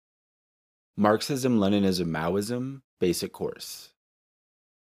Marxism, Leninism, Maoism, Basic Course.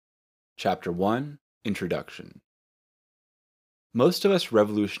 Chapter 1, Introduction. Most of us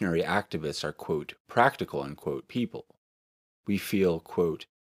revolutionary activists are, quote, practical, unquote, people. We feel, quote,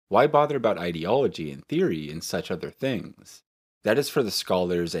 why bother about ideology and theory and such other things? That is for the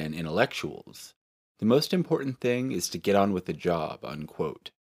scholars and intellectuals. The most important thing is to get on with the job, unquote.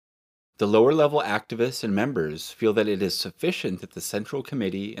 The lower-level activists and members feel that it is sufficient that the Central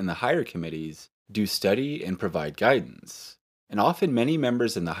Committee and the higher committees do study and provide guidance. And often many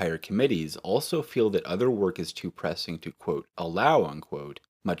members in the higher committees also feel that other work is too pressing to, quote, allow, unquote,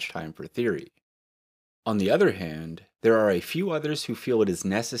 much time for theory. On the other hand, there are a few others who feel it is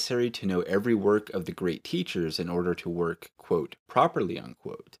necessary to know every work of the great teachers in order to work, quote, properly,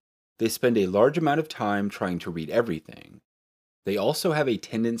 unquote. They spend a large amount of time trying to read everything. They also have a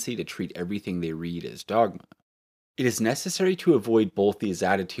tendency to treat everything they read as dogma. It is necessary to avoid both these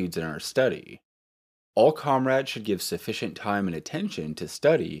attitudes in our study. All comrades should give sufficient time and attention to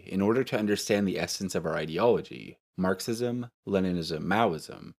study in order to understand the essence of our ideology, Marxism, Leninism,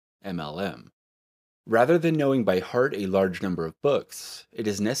 Maoism, MLM. Rather than knowing by heart a large number of books, it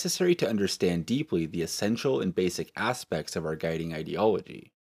is necessary to understand deeply the essential and basic aspects of our guiding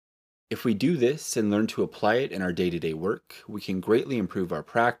ideology. If we do this and learn to apply it in our day-to-day work, we can greatly improve our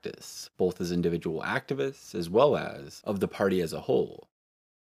practice, both as individual activists as well as of the party as a whole.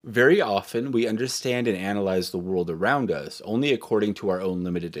 Very often, we understand and analyze the world around us only according to our own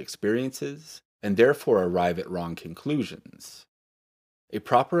limited experiences, and therefore arrive at wrong conclusions. A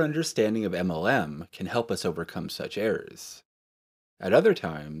proper understanding of MLM can help us overcome such errors. At other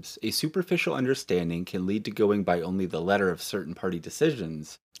times, a superficial understanding can lead to going by only the letter of certain party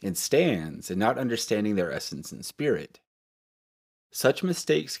decisions and stands and not understanding their essence and spirit. Such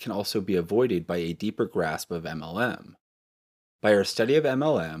mistakes can also be avoided by a deeper grasp of MLM. By our study of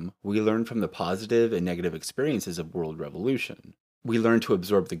MLM, we learn from the positive and negative experiences of world revolution. We learn to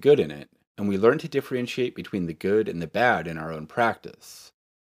absorb the good in it, and we learn to differentiate between the good and the bad in our own practice.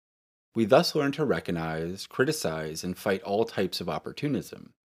 We thus learn to recognize, criticize, and fight all types of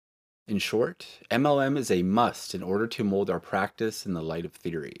opportunism. In short, MLM is a must in order to mold our practice in the light of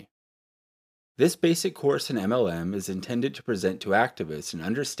theory. This basic course in MLM is intended to present to activists an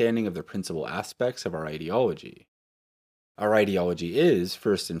understanding of the principal aspects of our ideology. Our ideology is,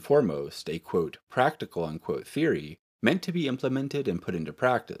 first and foremost, a, quote, practical, unquote, theory meant to be implemented and put into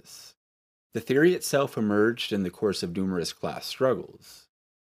practice. The theory itself emerged in the course of numerous class struggles.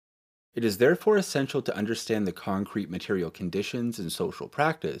 It is therefore essential to understand the concrete material conditions and social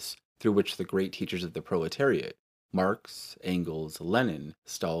practice through which the great teachers of the proletariat, Marx, Engels, Lenin,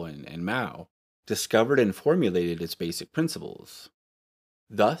 Stalin, and Mao, discovered and formulated its basic principles.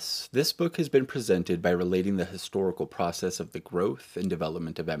 Thus, this book has been presented by relating the historical process of the growth and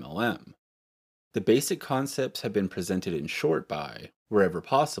development of MLM. The basic concepts have been presented in short by, wherever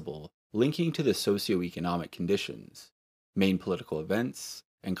possible, linking to the socio-economic conditions, main political events,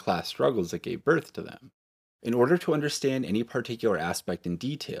 and class struggles that gave birth to them. In order to understand any particular aspect in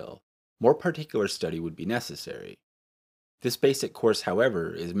detail, more particular study would be necessary. This basic course,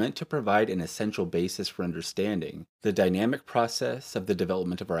 however, is meant to provide an essential basis for understanding the dynamic process of the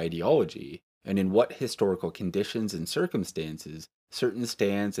development of our ideology and in what historical conditions and circumstances certain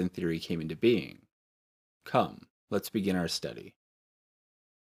stands and theory came into being. Come, let's begin our study.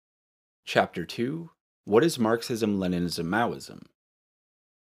 Chapter 2, What is Marxism, Leninism, Maoism?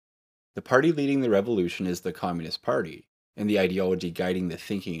 The party leading the revolution is the Communist Party, and the ideology guiding the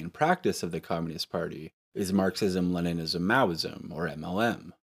thinking and practice of the Communist Party is Marxism, Leninism, Maoism, or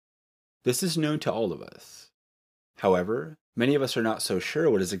MLM. This is known to all of us. However, many of us are not so sure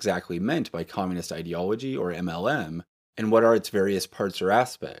what is exactly meant by communist ideology or MLM, and what are its various parts or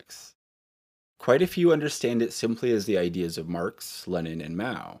aspects. Quite a few understand it simply as the ideas of Marx, Lenin, and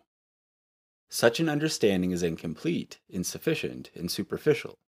Mao. Such an understanding is incomplete, insufficient, and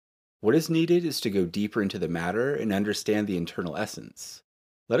superficial. What is needed is to go deeper into the matter and understand the internal essence.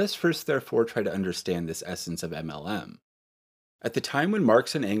 Let us first therefore try to understand this essence of MLM. At the time when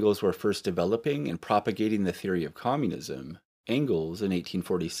Marx and Engels were first developing and propagating the theory of communism, Engels, in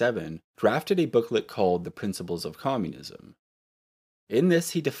 1847, drafted a booklet called The Principles of Communism. In this,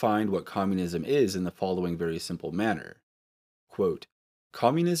 he defined what communism is in the following very simple manner. Quote,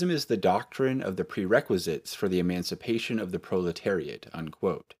 communism is the doctrine of the prerequisites for the emancipation of the proletariat,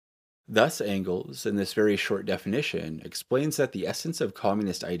 unquote. Thus, Engels, in this very short definition, explains that the essence of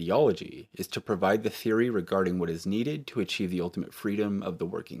communist ideology is to provide the theory regarding what is needed to achieve the ultimate freedom of the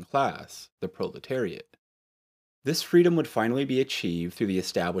working class, the proletariat. This freedom would finally be achieved through the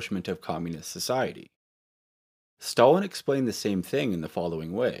establishment of communist society. Stalin explained the same thing in the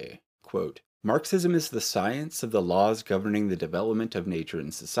following way, quote, Marxism is the science of the laws governing the development of nature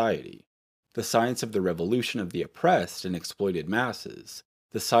and society, the science of the revolution of the oppressed and exploited masses,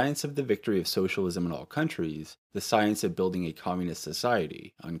 the science of the victory of socialism in all countries, the science of building a communist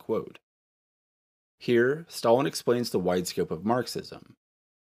society." Unquote. Here, Stalin explains the wide scope of Marxism.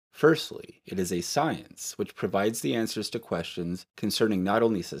 Firstly, it is a science which provides the answers to questions concerning not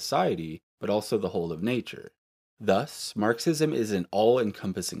only society, but also the whole of nature. Thus, Marxism is an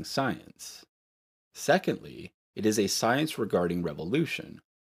all-encompassing science. Secondly, it is a science regarding revolution.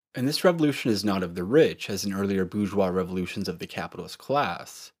 And this revolution is not of the rich, as in earlier bourgeois revolutions of the capitalist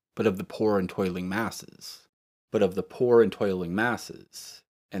class, but of the poor and toiling masses.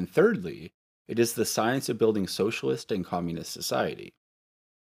 And thirdly, it is the science of building socialist and communist society.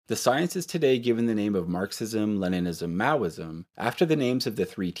 The science is today given the name of Marxism, Leninism, Maoism, after the names of the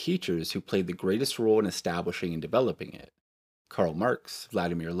three teachers who played the greatest role in establishing and developing it: Karl Marx,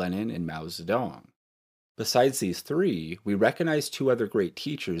 Vladimir Lenin, and Mao Zedong. Besides these three, we recognize two other great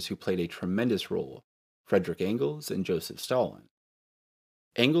teachers who played a tremendous role: Friedrich Engels and Joseph Stalin.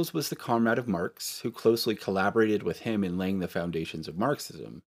 Engels was the comrade of Marx, who closely collaborated with him in laying the foundations of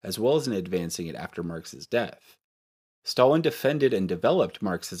Marxism, as well as in advancing it after Marx's death. Stalin defended and developed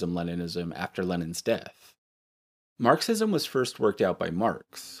Marxism-Leninism after Lenin's death. Marxism was first worked out by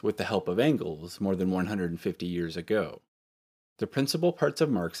Marx, with the help of Engels, more than 150 years ago. The principal parts of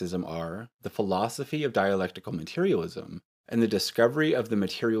Marxism are the philosophy of dialectical materialism and the discovery of the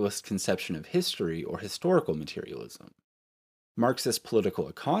materialist conception of history or historical materialism. Marxist political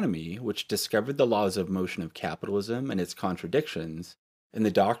economy, which discovered the laws of motion of capitalism and its contradictions, and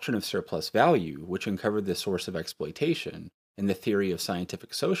the doctrine of surplus value, which uncovered the source of exploitation, and the theory of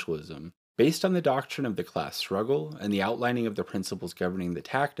scientific socialism, based on the doctrine of the class struggle and the outlining of the principles governing the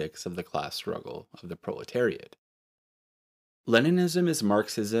tactics of the class struggle of the proletariat. Leninism is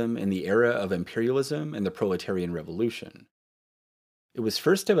Marxism in the era of imperialism and the proletarian revolution. It was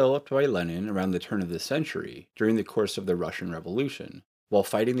first developed by Lenin around the turn of the century, during the course of the Russian Revolution, while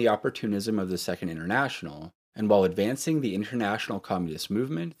fighting the opportunism of the Second International, and while advancing the international communist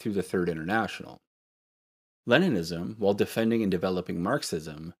movement through the Third International. Leninism, while defending and developing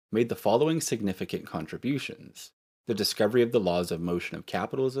Marxism, made the following significant contributions: the discovery of the laws of motion of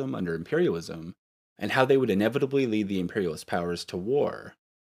capitalism under imperialism, and how they would inevitably lead the imperialist powers to war;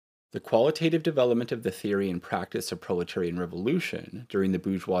 the qualitative development of the theory and practice of proletarian revolution during the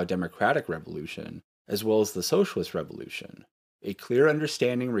bourgeois democratic revolution, as well as the socialist revolution; a clear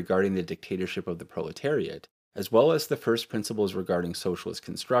understanding regarding the dictatorship of the proletariat, as well as the first principles regarding socialist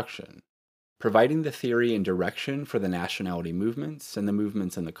construction; providing the theory and direction for the nationality movements and the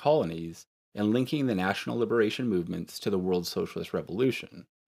movements in the colonies, and linking the national liberation movements to the world socialist revolution;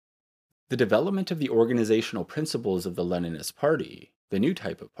 the development of the organizational principles of the Leninist Party, the new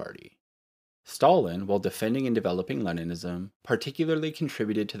type of party. Stalin, while defending and developing Leninism, particularly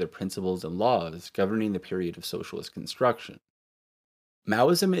contributed to the principles and laws governing the period of socialist construction.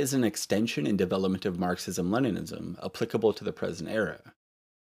 Maoism is an extension and development of Marxism-Leninism applicable to the present era.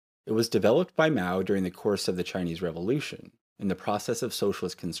 It was developed by Mao during the course of the Chinese Revolution, in the process of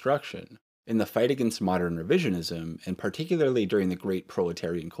socialist construction, in the fight against modern revisionism, and particularly during the Great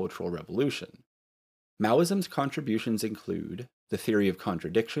Proletarian Cultural Revolution. Maoism's contributions include the theory of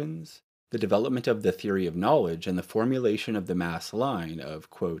contradictions, the development of the theory of knowledge, and the formulation of the mass line of,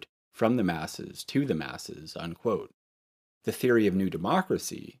 quote, "from the masses to the masses," unquote; the theory of new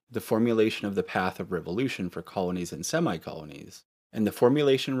democracy, the formulation of the path of revolution for colonies and semi-colonies, and the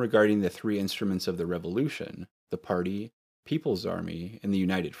formulation regarding the three instruments of the revolution: the party, People's Army, and the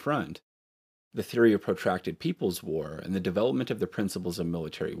United Front; the theory of protracted people's war, and the development of the principles of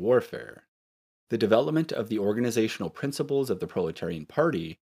military warfare; the development of the organizational principles of the proletarian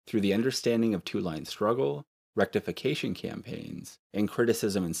party through the understanding of two-line struggle, rectification campaigns, and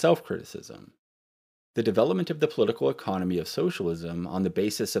criticism and self-criticism; the development of the political economy of socialism on the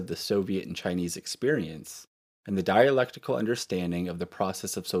basis of the Soviet and Chinese experience, and the dialectical understanding of the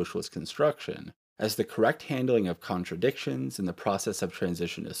process of socialist construction as the correct handling of contradictions in the process of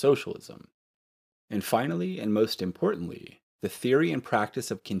transition to socialism; and finally, and most importantly, the theory and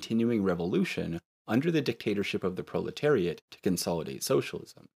practice of continuing revolution under the dictatorship of the proletariat to consolidate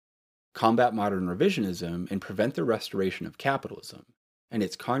socialism, combat modern revisionism, and prevent the restoration of capitalism, and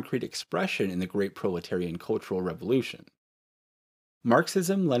its concrete expression in the Great Proletarian Cultural Revolution.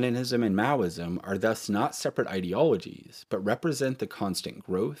 Marxism, Leninism, and Maoism are thus not separate ideologies, but represent the constant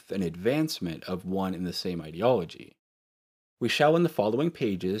growth and advancement of one and the same ideology. We shall in the following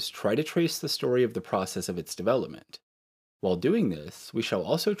pages try to trace the story of the process of its development. While doing this, we shall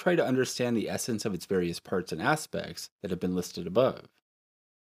also try to understand the essence of its various parts and aspects that have been listed above.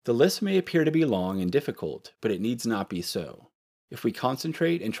 The list may appear to be long and difficult, but it needs not be so. If we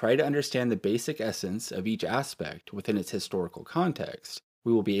concentrate and try to understand the basic essence of each aspect within its historical context,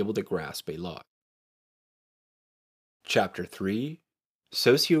 we will be able to grasp a lot. Chapter 3: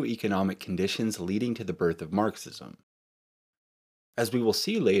 Socioeconomic Conditions Leading to the Birth of Marxism. As we will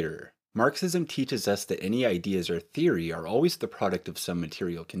see later, Marxism teaches us that any ideas or theory are always the product of some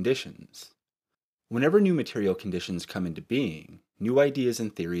material conditions. Whenever new material conditions come into being, new ideas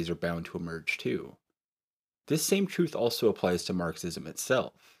and theories are bound to emerge too. This same truth also applies to Marxism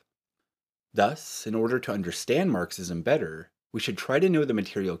itself. Thus, in order to understand Marxism better, we should try to know the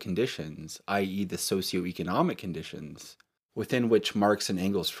material conditions, i.e., the socioeconomic conditions, within which Marx and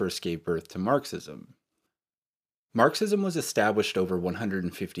Engels first gave birth to Marxism. Marxism was established over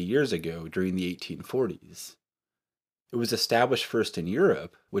 150 years ago during the 1840s. It was established first in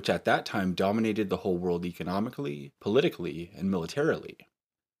Europe, which at that time dominated the whole world economically, politically, and militarily.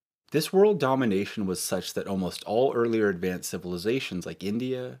 This world domination was such that almost all earlier advanced civilizations like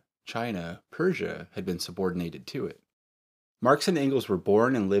India, China, Persia had been subordinated to it. Marx and Engels were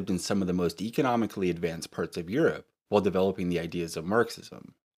born and lived in some of the most economically advanced parts of Europe while developing the ideas of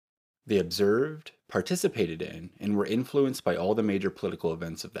Marxism. They observed, participated in, and were influenced by all the major political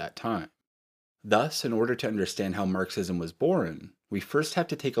events of that time. Thus, in order to understand how Marxism was born, we first have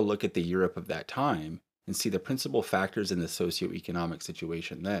to take a look at the Europe of that time and see the principal factors in the socio-economic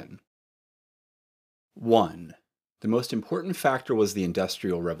situation then. 1. The most important factor was the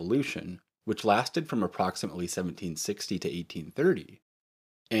Industrial Revolution, which lasted from approximately 1760 to 1830,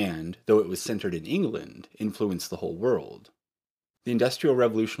 and, though it was centered in England, influenced the whole world. The Industrial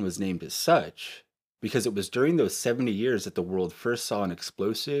Revolution was named as such because it was during those 70 years that the world first saw an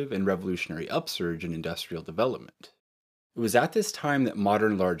explosive and revolutionary upsurge in industrial development. It was at this time that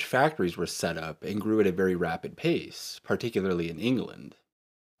modern large factories were set up and grew at a very rapid pace, particularly in England.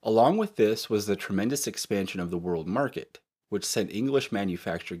 Along with this was the tremendous expansion of the world market, which sent English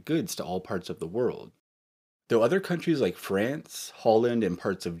manufactured goods to all parts of the world. Though other countries like France, Holland, and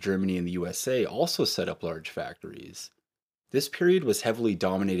parts of Germany and the USA also set up large factories, this period was heavily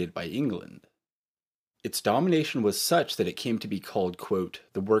dominated by England. Its domination was such that it came to be called, quote,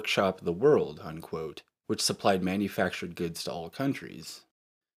 the workshop of the world, unquote, which supplied manufactured goods to all countries.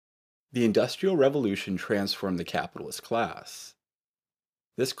 The Industrial Revolution transformed the capitalist class.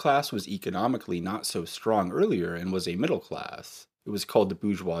 This class was economically not so strong earlier and was a middle class. It was called the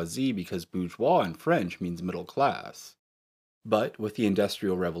bourgeoisie because bourgeois in French means middle class. But with the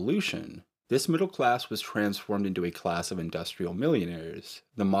Industrial Revolution, this middle class was transformed into a class of industrial millionaires,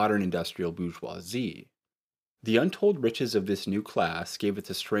 the modern industrial bourgeoisie. The untold riches of this new class gave it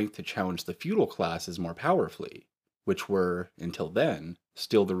the strength to challenge the feudal classes more powerfully, which were, until then,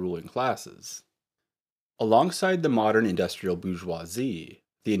 still the ruling classes. Alongside the modern industrial bourgeoisie,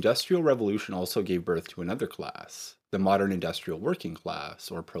 the Industrial Revolution also gave birth to another class, the modern industrial working class,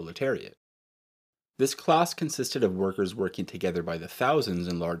 or proletariat. This class consisted of workers working together by the thousands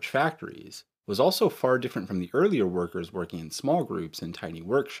in large factories, was also far different from the earlier workers working in small groups in tiny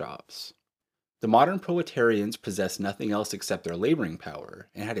workshops. The modern proletarians possessed nothing else except their laboring power,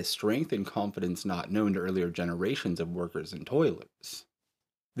 and had a strength and confidence not known to earlier generations of workers and toilers.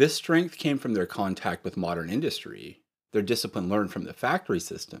 This strength came from their contact with modern industry, their discipline learned from the factory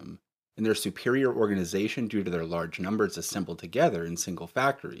system, and their superior organization due to their large numbers assembled together in single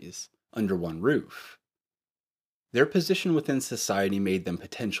factories, under one roof. Their position within society made them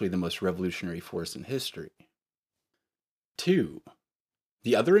potentially the most revolutionary force in history. 2.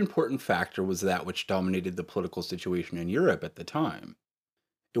 The other important factor was that which dominated the political situation in Europe at the time.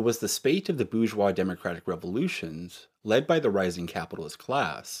 It was the spate of the bourgeois democratic revolutions, led by the rising capitalist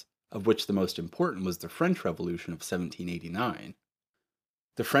class, of which the most important was the French Revolution of 1789.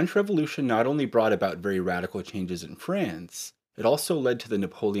 The French Revolution not only brought about very radical changes in France, it also led to the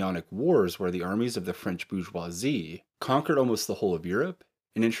Napoleonic Wars, where the armies of the French bourgeoisie conquered almost the whole of Europe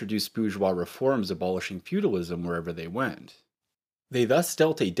and introduced bourgeois reforms abolishing feudalism wherever they went. They thus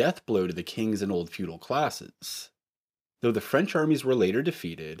dealt a death blow to the kings and old feudal classes. Though the French armies were later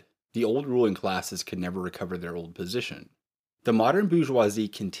defeated, the old ruling classes could never recover their old position. The modern bourgeoisie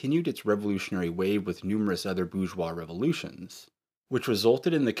continued its revolutionary wave with numerous other bourgeois revolutions, which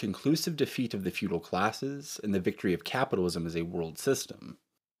resulted in the conclusive defeat of the feudal classes and the victory of capitalism as a world system.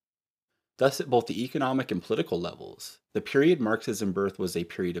 Thus, at both the economic and political levels, the period Marxism birthed was a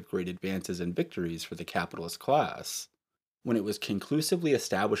period of great advances and victories for the capitalist class, when it was conclusively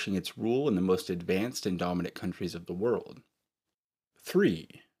establishing its rule in the most advanced and dominant countries of the world. 3.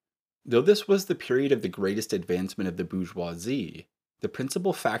 Though this was the period of the greatest advancement of the bourgeoisie, the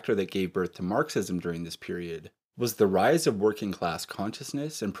principal factor that gave birth to Marxism during this period was the rise of working class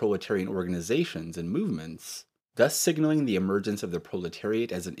consciousness and proletarian organizations and movements, thus signaling the emergence of the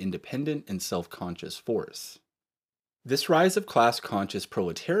proletariat as an independent and self-conscious force. This rise of class-conscious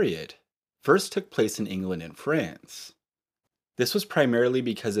proletariat first took place in England and France. This was primarily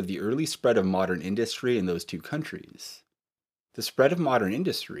because of the early spread of modern industry in those two countries. The spread of modern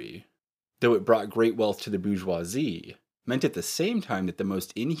industry, though it brought great wealth to the bourgeoisie, meant at the same time that the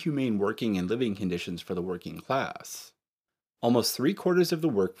most inhumane working and living conditions for the working class. Almost 3/4 of the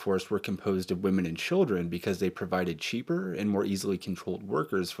workforce were composed of women and children because they provided cheaper and more easily controlled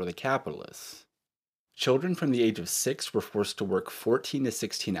workers for the capitalists. Children from the age of 6 were forced to work 14 to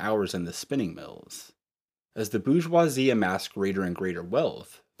 16 hours in the spinning mills. As the bourgeoisie amassed greater and greater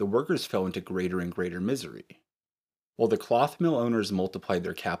wealth, the workers fell into greater and greater misery. While the cloth mill owners multiplied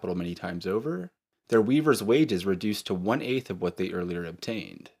their capital many times over, their weavers' wages reduced to 1/8 of what they earlier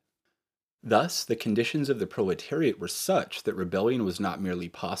obtained. Thus, the conditions of the proletariat were such that rebellion was not merely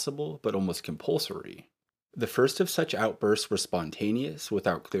possible, but almost compulsory. The first of such outbursts were spontaneous,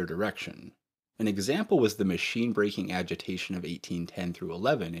 without clear direction. An example was the machine-breaking agitation of 1810 through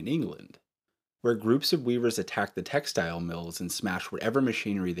 11 in England, where groups of weavers attacked the textile mills and smashed whatever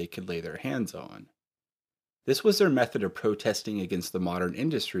machinery they could lay their hands on. This was their method of protesting against the modern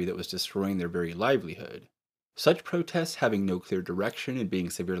industry that was destroying their very livelihood. Such protests, having no clear direction and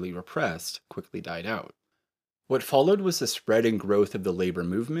being severely repressed, quickly died out. What followed was the spread and growth of the labor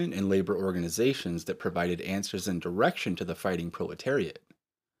movement and labor organizations that provided answers and direction to the fighting proletariat.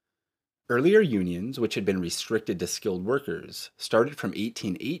 Earlier unions, which had been restricted to skilled workers, started from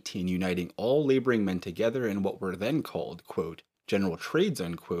 1818 uniting all laboring men together in what were then called, quote, general trades,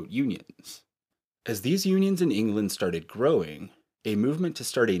 unquote, unions. As these unions in England started growing, a movement to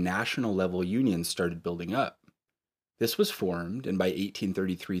start a national level union started building up. This was formed, and by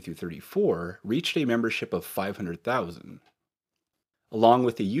 1833 through 34, reached a membership of 500,000. Along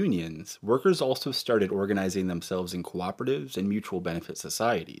with the unions, workers also started organizing themselves in cooperatives and mutual benefit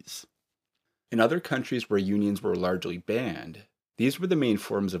societies. In other countries where unions were largely banned, these were the main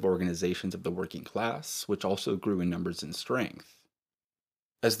forms of organizations of the working class, which also grew in numbers and strength.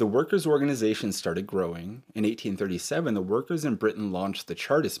 As the workers' organizations started growing, in 1837 the workers in Britain launched the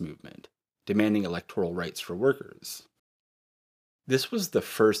Chartist movement, demanding electoral rights for workers. This was the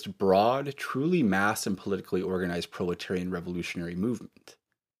first broad, truly mass and politically organized proletarian revolutionary movement.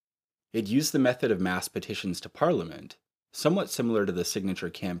 It used the method of mass petitions to Parliament, somewhat similar to the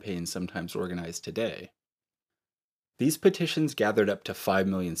signature campaigns sometimes organized today. These petitions gathered up to 5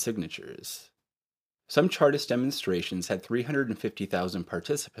 million signatures. Some Chartist demonstrations had 350,000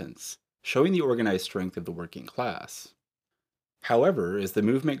 participants, showing the organized strength of the working class. However, as the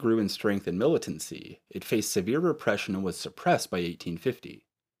movement grew in strength and militancy, it faced severe repression and was suppressed by 1850.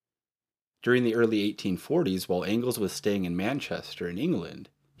 During the early 1840s, while Engels was staying in Manchester, in England,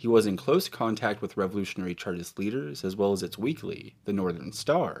 he was in close contact with revolutionary Chartist leaders as well as its weekly, the Northern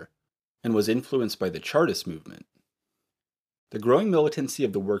Star, and was influenced by the Chartist movement. The growing militancy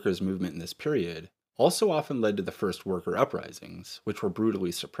of the workers' movement in this period also often led to the first worker uprisings, which were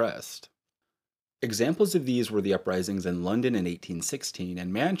brutally suppressed. Examples of these were the uprisings in London in 1816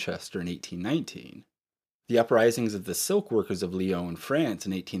 and Manchester in 1819, the uprisings of the silk workers of Lyon, France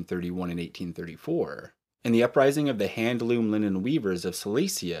in 1831 and 1834, and the uprising of the hand-loom linen weavers of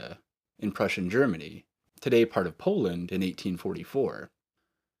Silesia in Prussian Germany, today part of Poland, in 1844.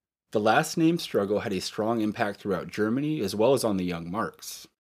 The last-named struggle had a strong impact throughout Germany as well as on the young Marx.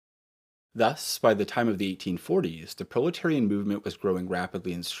 Thus, by the time of the 1840s, the proletarian movement was growing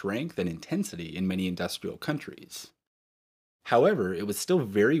rapidly in strength and intensity in many industrial countries. However, it was still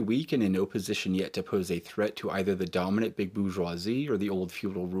very weak and in no position yet to pose a threat to either the dominant big bourgeoisie or the old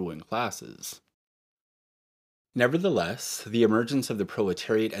feudal ruling classes. Nevertheless, the emergence of the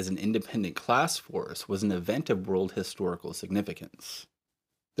proletariat as an independent class force was an event of world historical significance.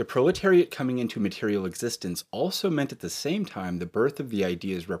 The proletariat coming into material existence also meant at the same time the birth of the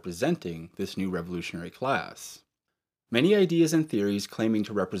ideas representing this new revolutionary class. Many ideas and theories claiming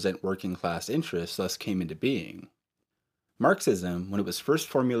to represent working class interests thus came into being. Marxism, when it was first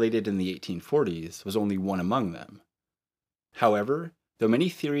formulated in the 1840s, was only one among them. However, though many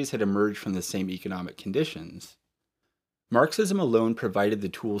theories had emerged from the same economic conditions, Marxism alone provided the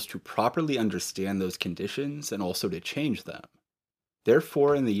tools to properly understand those conditions and also to change them.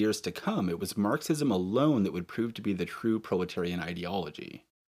 Therefore, in the years to come, it was Marxism alone that would prove to be the true proletarian ideology.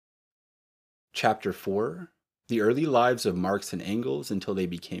 Chapter 4: The Early Lives of Marx and Engels Until They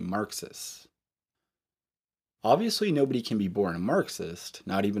Became Marxists. Obviously, nobody can be born a Marxist,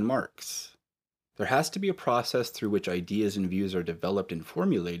 not even Marx. There has to be a process through which ideas and views are developed and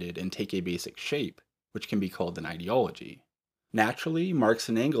formulated and take a basic shape which can be called an ideology. Naturally, Marx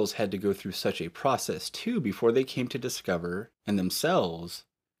and Engels had to go through such a process too before they came to discover, and themselves,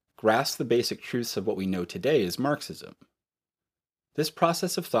 grasp the basic truths of what we know today as Marxism. This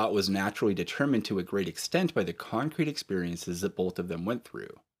process of thought was naturally determined to a great extent by the concrete experiences that both of them went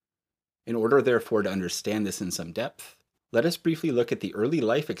through. In order, therefore, to understand this in some depth, let us briefly look at the early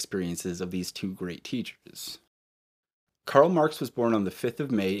life experiences of these two great teachers. Karl Marx was born on the 5th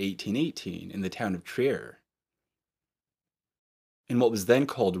of May, 1818, in the town of Trier, in what was then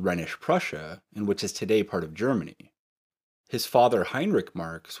called Rhenish Prussia, and which is today part of Germany. His father, Heinrich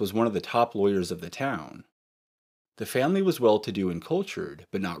Marx, was one of the top lawyers of the town. The family was well-to-do and cultured,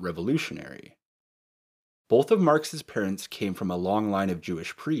 but not revolutionary. Both of Marx's parents came from a long line of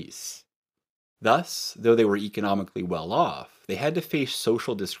Jewish priests. Thus, though they were economically well off, they had to face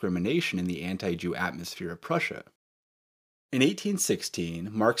social discrimination in the anti-Jew atmosphere of Prussia. In 1816,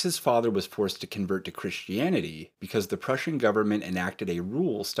 Marx's father was forced to convert to Christianity because the Prussian government enacted a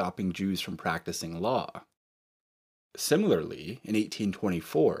rule stopping Jews from practicing law. Similarly, in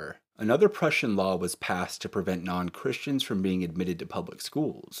 1824, another Prussian law was passed to prevent non-Christians from being admitted to public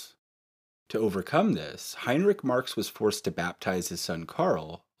schools. To overcome this, Heinrich Marx was forced to baptize his son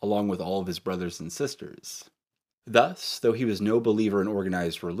Karl, along with all of his brothers and sisters. Thus, though he was no believer in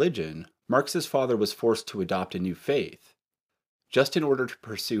organized religion, Marx's father was forced to adopt a new faith, just in order to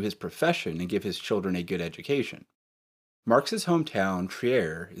pursue his profession and give his children a good education. Marx's hometown,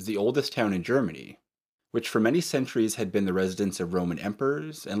 Trier, is the oldest town in Germany, which for many centuries had been the residence of Roman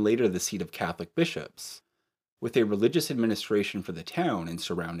emperors and later the seat of Catholic bishops, with a religious administration for the town and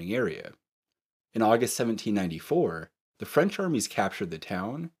surrounding area. In August 1794, the French armies captured the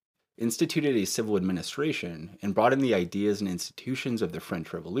town, instituted a civil administration, and brought in the ideas and institutions of the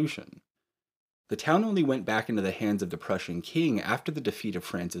French Revolution. The town only went back into the hands of the Prussian king after the defeat of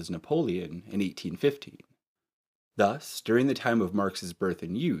France's Napoleon in 1815. Thus, during the time of Marx's birth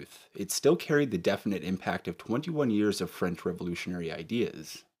and youth, it still carried the definite impact of 21 years of French revolutionary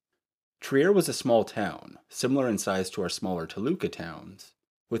ideas. Trier was a small town, similar in size to our smaller Toluca towns,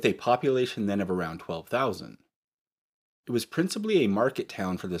 with a population then of around 12,000. It was principally a market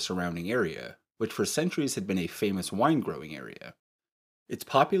town for the surrounding area, which for centuries had been a famous wine-growing area. Its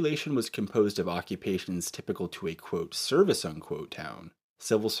population was composed of occupations typical to a, quote, service, unquote, town,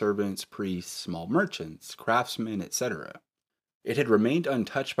 civil servants, priests, small merchants, craftsmen, etc. It had remained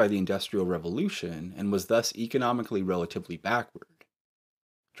untouched by the Industrial Revolution and was thus economically relatively backward.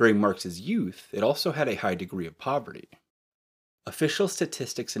 During Marx's youth, it also had a high degree of poverty. Official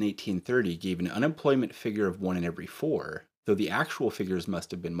statistics in 1830 gave an unemployment figure of 1 in every 4, though the actual figures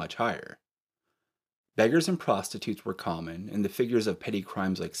must have been much higher. Beggars and prostitutes were common, and the figures of petty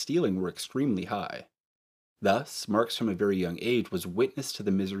crimes like stealing were extremely high. Thus, Marx from a very young age was witness to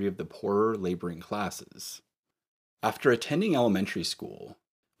the misery of the poorer, laboring classes. After attending elementary school,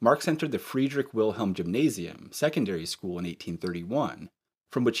 Marx entered the Friedrich Wilhelm Gymnasium secondary school in 1831,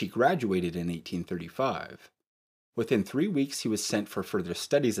 from which he graduated in 1835. Within 3 weeks, he was sent for further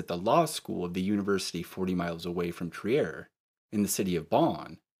studies at the law school of the university 40 miles away from Trier, in the city of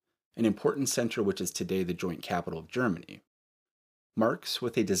Bonn, an important center which is today the joint capital of Germany. Marx,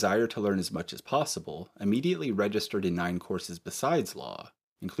 with a desire to learn as much as possible, immediately registered in 9 courses besides law,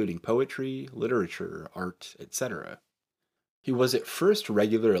 including poetry, literature, art, etc. He was at first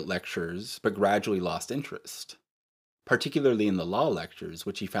regular at lectures, but gradually lost interest, particularly in the law lectures,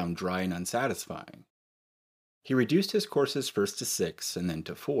 which he found dry and unsatisfying. He reduced his courses first to 6 and then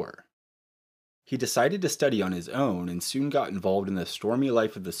to 4. He decided to study on his own and soon got involved in the stormy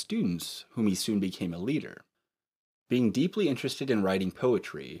life of the students, whom he soon became a leader. Being deeply interested in writing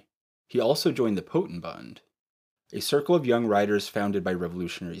poetry, he also joined the Potenbund, a circle of young writers founded by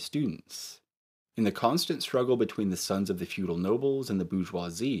revolutionary students. In the constant struggle between the sons of the feudal nobles and the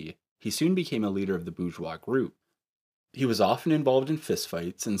bourgeoisie, he soon became a leader of the bourgeois group. He was often involved in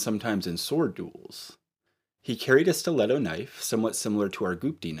fistfights and sometimes in sword duels. He carried a stiletto knife, somewhat similar to our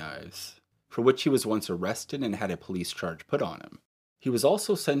Gupti knives, for which he was once arrested and had a police charge put on him. He was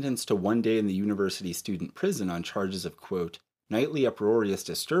also sentenced to 1 day in the university student prison on charges of, quote, nightly uproarious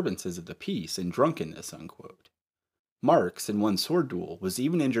disturbances of the peace and drunkenness, unquote. Marx, in one sword duel, was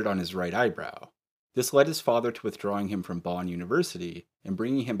even injured on his right eyebrow. This led his father to withdrawing him from Bonn University and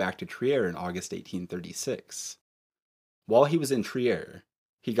bringing him back to Trier in August 1836. While he was in Trier,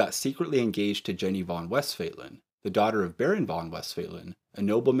 he got secretly engaged to Jenny von Westphalen, the daughter of Baron von Westphalen, a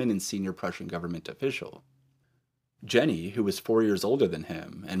nobleman and senior Prussian government official. Jenny, who was 4 years older than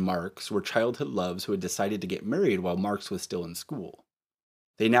him, and Marx were childhood loves who had decided to get married while Marx was still in school.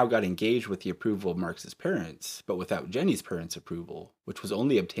 They now got engaged with the approval of Marx's parents, but without Jenny's parents' approval, which was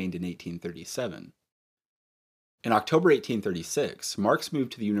only obtained in 1837. In October 1836, Marx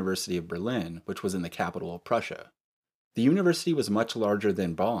moved to the University of Berlin, which was in the capital of Prussia. The university was much larger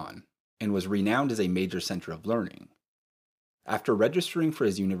than Bonn and was renowned as a major center of learning. After registering for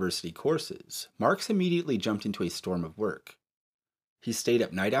his university courses, Marx immediately jumped into a storm of work. He stayed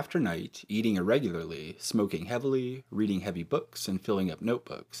up night after night, eating irregularly, smoking heavily, reading heavy books, and filling up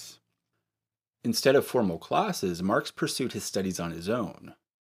notebooks. Instead of formal classes, Marx pursued his studies on his own.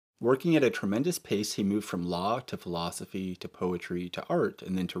 Working at a tremendous pace, he moved from law to philosophy to poetry to art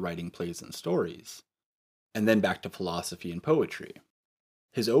and then to writing plays and stories, and then back to philosophy and poetry.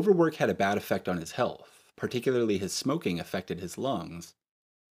 His overwork had a bad effect on his health, particularly his smoking affected his lungs,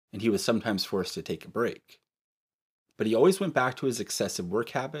 and he was sometimes forced to take a break. But he always went back to his excessive work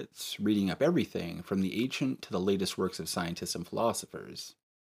habits, reading up everything from the ancient to the latest works of scientists and philosophers.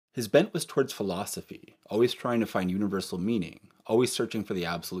 His bent was towards philosophy, always trying to find universal meaning, always searching for the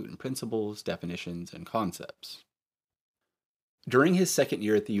absolute in principles, definitions, and concepts. During his second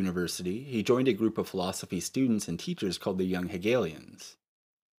year at the university, he joined a group of philosophy students and teachers called the Young Hegelians.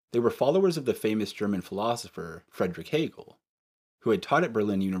 They were followers of the famous German philosopher Friedrich Hegel, who had taught at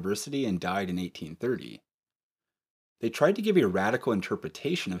Berlin University and died in 1830. They tried to give a radical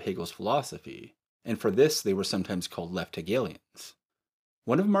interpretation of Hegel's philosophy, and for this they were sometimes called left Hegelians.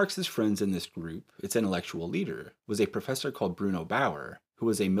 One of Marx's friends in this group, its intellectual leader, was a professor called Bruno Bauer, who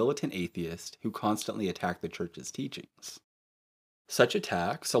was a militant atheist who constantly attacked the church's teachings. Such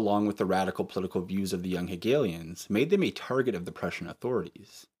attacks, along with the radical political views of the Young Hegelians, made them a target of the Prussian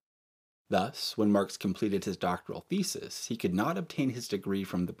authorities. Thus, when Marx completed his doctoral thesis, he could not obtain his degree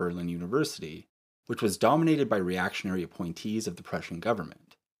from the Berlin University, which was dominated by reactionary appointees of the Prussian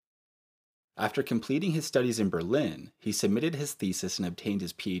government. After completing his studies in Berlin, he submitted his thesis and obtained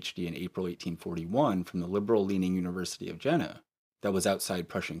his PhD in April 1841 from the liberal-leaning University of Jena, that was outside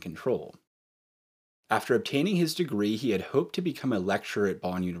Prussian control. After obtaining his degree, he had hoped to become a lecturer at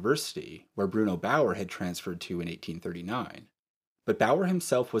Bonn University, where Bruno Bauer had transferred to in 1839. But Bauer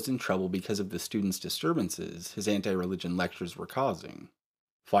himself was in trouble because of the students' disturbances his anti-religion lectures were causing.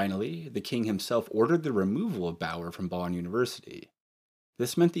 Finally, the king himself ordered the removal of Bauer from Bonn University.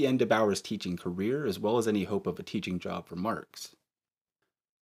 This meant the end to Bauer's teaching career as well as any hope of a teaching job for Marx.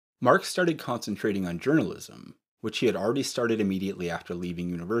 Marx started concentrating on journalism, which he had already started immediately after leaving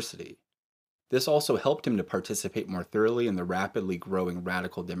university. This also helped him to participate more thoroughly in the rapidly growing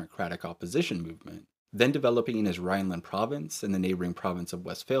radical democratic opposition movement, then developing in his Rhineland province and the neighboring province of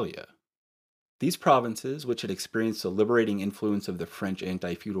Westphalia. These provinces, which had experienced the liberating influence of the French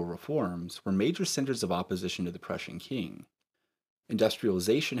anti-feudal reforms, were major centers of opposition to the Prussian king.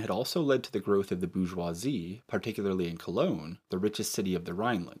 Industrialization had also led to the growth of the bourgeoisie, particularly in Cologne, the richest city of the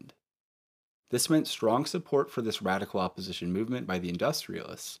Rhineland. This meant strong support for this radical opposition movement by the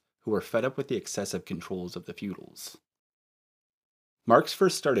industrialists, who were fed up with the excessive controls of the feudals. Marx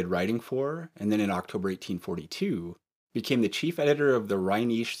first started writing for, and then in October 1842, became the chief editor of the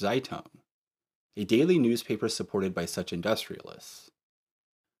Rheinische Zeitung, a daily newspaper supported by such industrialists.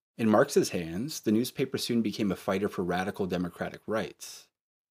 In Marx's hands, the newspaper soon became a fighter for radical democratic rights.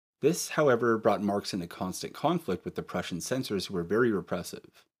 This, however, brought Marx into constant conflict with the Prussian censors who were very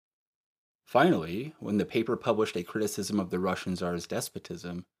repressive. Finally, when the paper published a criticism of the Russian Tsar's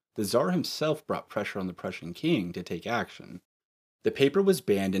despotism, the Tsar himself brought pressure on the Prussian king to take action. The paper was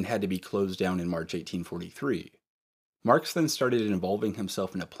banned and had to be closed down in March 1843. Marx then started involving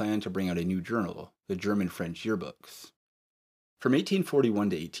himself in a plan to bring out a new journal, the German-French Yearbooks. From 1841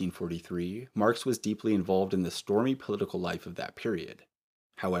 to 1843, Marx was deeply involved in the stormy political life of that period.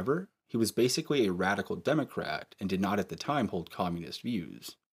 However, he was basically a radical Democrat and did not at the time hold communist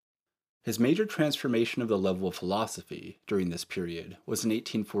views. His major transformation of the level of philosophy during this period was in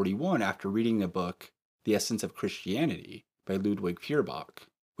 1841 after reading the book The Essence of Christianity by Ludwig Feuerbach,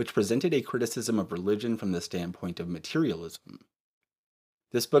 which presented a criticism of religion from the standpoint of materialism.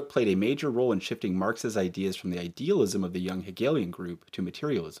 This book played a major role in shifting Marx's ideas from the idealism of the Young Hegelian group to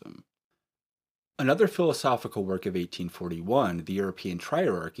materialism. Another philosophical work of 1841, The European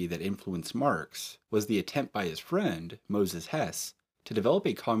Triarchy, that influenced Marx, was the attempt by his friend, Moses Hess, to develop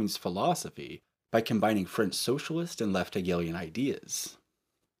a communist philosophy by combining French socialist and left Hegelian ideas.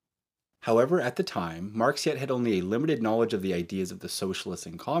 However, at the time, Marx yet had only a limited knowledge of the ideas of the socialist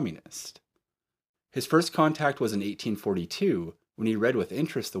and communist. His first contact was in 1842, when he read with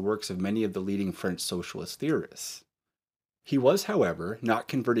interest the works of many of the leading French socialist theorists. He was, however, not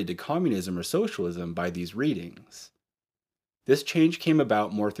converted to communism or socialism by these readings. This change came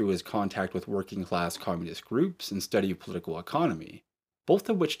about more through his contact with working-class communist groups and study of political economy, both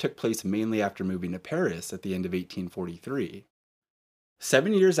of which took place mainly after moving to Paris at the end of 1843.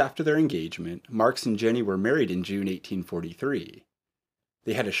 7 years after their engagement, Marx and Jenny were married in June 1843.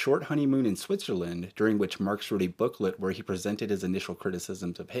 They had a short honeymoon in Switzerland, during which Marx wrote a booklet where he presented his initial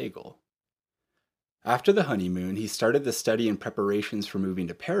criticisms of Hegel. After the honeymoon, he started the study and preparations for moving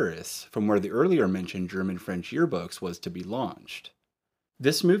to Paris, from where the earlier mentioned German-French yearbooks was to be launched.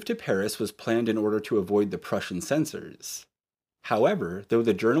 This move to Paris was planned in order to avoid the Prussian censors. However, though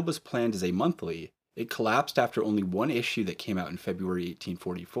the journal was planned as a monthly, it collapsed after only one issue that came out in February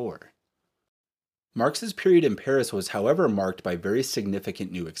 1844. Marx's period in Paris was, however, marked by very significant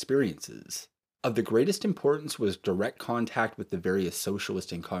new experiences. Of the greatest importance was direct contact with the various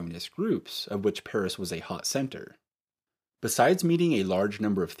socialist and communist groups, of which Paris was a hot center. Besides meeting a large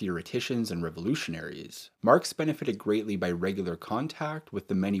number of theoreticians and revolutionaries, Marx benefited greatly by regular contact with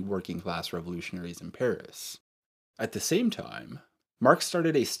the many working-class revolutionaries in Paris. At the same time, Marx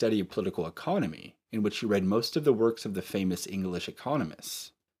started a study of political economy, in which he read most of the works of the famous English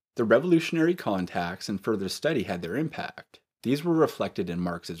economists. The revolutionary contacts and further study had their impact. These were reflected in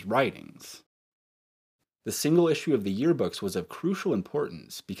Marx's writings. The single issue of the yearbooks was of crucial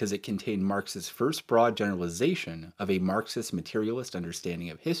importance because it contained Marx's first broad generalization of a Marxist materialist understanding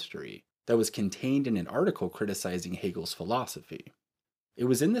of history that was contained in an article criticizing Hegel's philosophy. It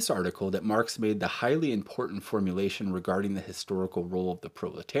was in this article that Marx made the highly important formulation regarding the historical role of the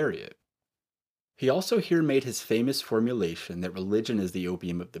proletariat. He also here made his famous formulation that religion is the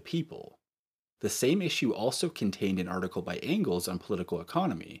opium of the people. The same issue also contained an article by Engels on political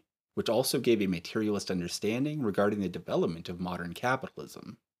economy, which also gave a materialist understanding regarding the development of modern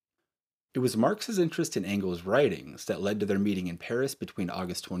capitalism. It was Marx's interest in Engels' writings that led to their meeting in Paris between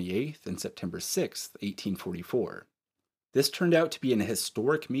August 28th and September 6th, 1844. This turned out to be an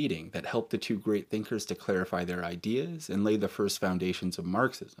historic meeting that helped the two great thinkers to clarify their ideas and lay the first foundations of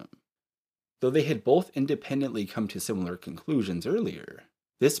Marxism. Though they had both independently come to similar conclusions earlier,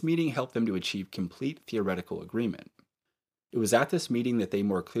 this meeting helped them to achieve complete theoretical agreement. It was at this meeting that they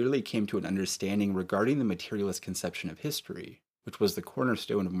more clearly came to an understanding regarding the materialist conception of history, which was the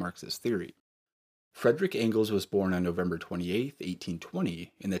cornerstone of Marx's theory. Friedrich Engels was born on November 28,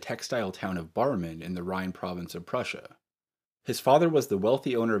 1820, in the textile town of Barmen in the Rhine province of Prussia. His father was the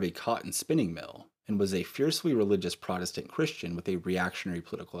wealthy owner of a cotton spinning mill and was a fiercely religious Protestant Christian with a reactionary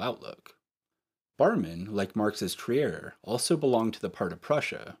political outlook. Barmen, like Marx's Trier, also belonged to the part of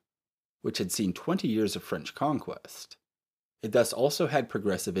Prussia, which had seen 20 years of French conquest. It thus also had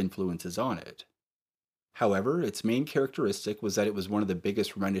progressive influences on it. However, its main characteristic was that it was one of the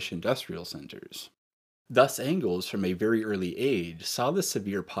biggest Rhenish industrial centers. Thus Engels, from a very early age, saw the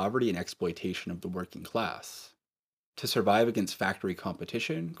severe poverty and exploitation of the working class. To survive against factory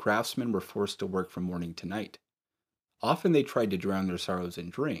competition, craftsmen were forced to work from morning to night. Often they tried to drown their sorrows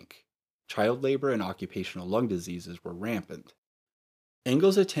in drink. Child labor and occupational lung diseases were rampant.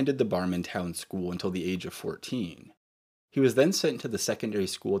 Engels attended the Barmen town school until the age of 14. He was then sent to the secondary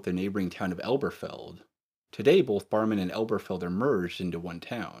school at the neighboring town of Elberfeld. Today, both Barmen and Elberfeld are merged into one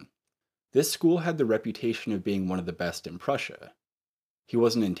town. This school had the reputation of being one of the best in Prussia. He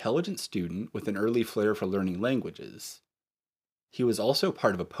was an intelligent student with an early flair for learning languages. He was also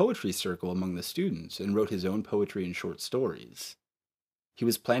part of a poetry circle among the students and wrote his own poetry and short stories. He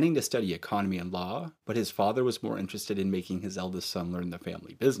was planning to study economy and law, but his father was more interested in making his eldest son learn the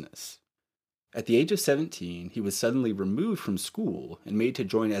family business. At the age of 17, he was suddenly removed from school and made to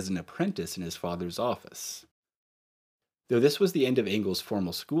join as an apprentice in his father's office. Though this was the end of Engels'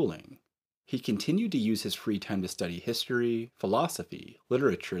 formal schooling, he continued to use his free time to study history, philosophy,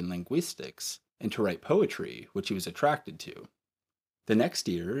 literature, and linguistics, and to write poetry, which he was attracted to. The next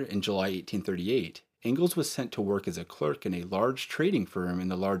year, in July 1838, Engels was sent to work as a clerk in a large trading firm in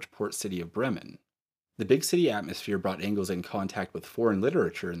the large port city of Bremen. The big city atmosphere brought Engels in contact with foreign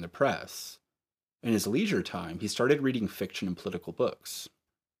literature and the press. In his leisure time, he started reading fiction and political books.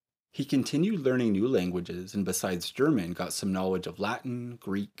 He continued learning new languages and besides German got some knowledge of Latin,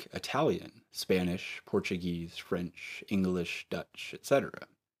 Greek, Italian, Spanish, Portuguese, French, English, Dutch, etc.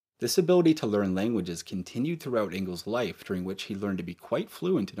 This ability to learn languages continued throughout Engels' life, during which he learned to be quite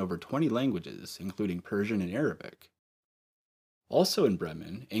fluent in over 20 languages, including Persian and Arabic. Also in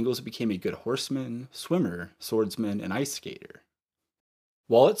Bremen, Engels became a good horseman, swimmer, swordsman, and ice skater.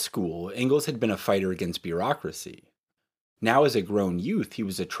 While at school, Engels had been a fighter against bureaucracy. Now as a grown youth, he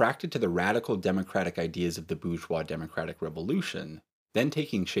was attracted to the radical democratic ideas of the bourgeois democratic revolution, then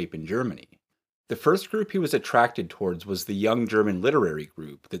taking shape in Germany. The first group he was attracted towards was the Young German Literary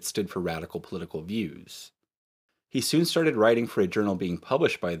Group that stood for radical political views. He soon started writing for a journal being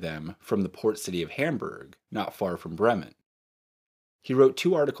published by them from the port city of Hamburg, not far from Bremen. He wrote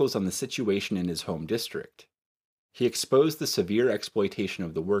 2 articles on the situation in his home district. He exposed the severe exploitation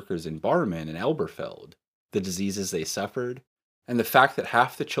of the workers in Barmen and Elberfeld, the diseases they suffered, and the fact that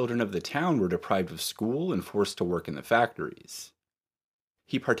half the children of the town were deprived of school and forced to work in the factories.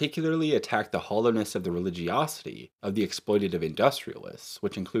 He particularly attacked the hollowness of the religiosity of the exploitative industrialists,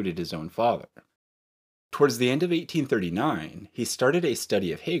 which included his own father. Towards the end of 1839, he started a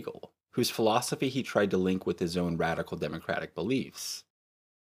study of Hegel, whose philosophy he tried to link with his own radical democratic beliefs.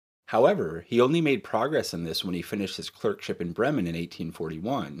 However, he only made progress in this when he finished his clerkship in Bremen in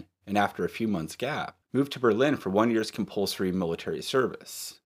 1841, and after a few months' gap, moved to Berlin for 1 year's compulsory military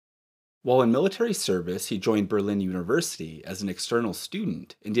service. While in military service, he joined Berlin University as an external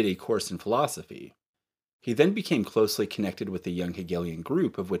student and did a course in philosophy. He then became closely connected with the young Hegelian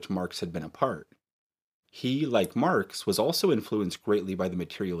group of which Marx had been a part. He, like Marx, was also influenced greatly by the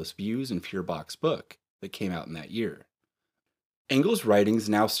materialist views in Feuerbach's book that came out in that year. Engels' writings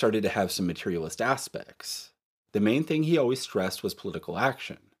now started to have some materialist aspects. The main thing he always stressed was political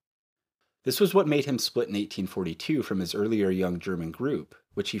action. This was what made him split in 1842 from his earlier young German group,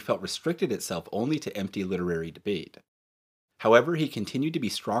 which he felt restricted itself only to empty literary debate. However, he continued to be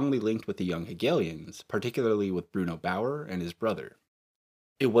strongly linked with the young Hegelians, particularly with Bruno Bauer and his brother.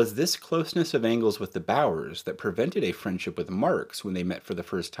 It was this closeness of Engels with the Bauers that prevented a friendship with Marx when they met for the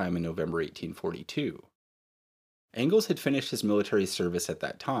first time in November 1842. Engels had finished his military service at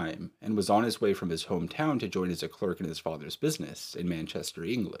that time and was on his way from his hometown to join as a clerk in his father's business in Manchester,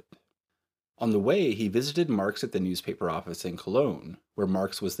 England. On the way, he visited Marx at the newspaper office in Cologne, where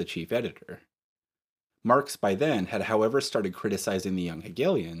Marx was the chief editor. Marx by then had, however, started criticizing the young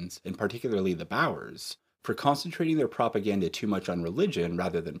Hegelians, and particularly the Bauers, for concentrating their propaganda too much on religion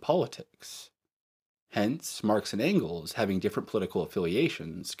rather than politics. Hence, Marx and Engels, having different political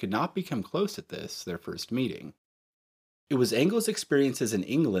affiliations, could not become close at this, their first meeting. It was Engels' experiences in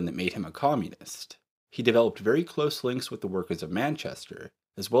England that made him a communist. He developed very close links with the workers of Manchester,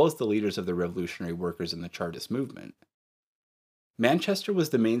 as well as the leaders of the revolutionary workers in the Chartist movement. Manchester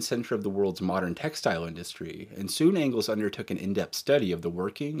was the main center of the world's modern textile industry, and soon Engels undertook an in-depth study of the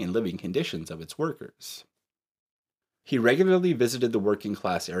working and living conditions of its workers. He regularly visited the working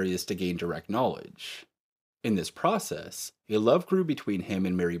class areas to gain direct knowledge. In this process, a love grew between him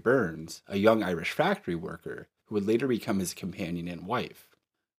and Mary Burns, a young Irish factory worker, who would later become his companion and wife.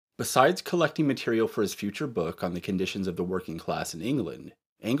 Besides collecting material for his future book on the conditions of the working class in England,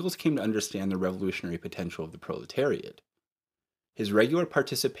 Engels came to understand the revolutionary potential of the proletariat. His regular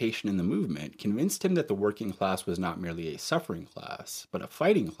participation in the movement convinced him that the working class was not merely a suffering class, but a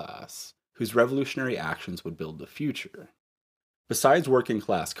fighting class, whose revolutionary actions would build the future. Besides working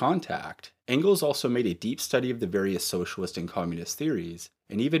class contact, Engels also made a deep study of the various socialist and communist theories,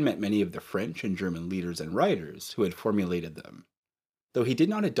 and even met many of the French and German leaders and writers who had formulated them. Though he did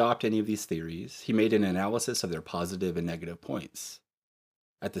not adopt any of these theories, he made an analysis of their positive and negative points.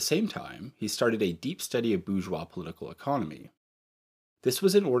 At the same time, he started a deep study of bourgeois political economy. This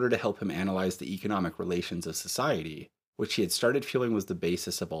was in order to help him analyze the economic relations of society, which he had started feeling was the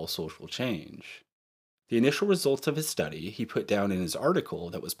basis of all social change. The initial results of his study he put down in his article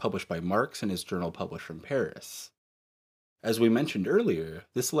that was published by Marx in his journal published from Paris. As we mentioned earlier,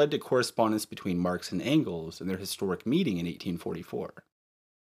 this led to correspondence between Marx and Engels in their historic meeting in 1844.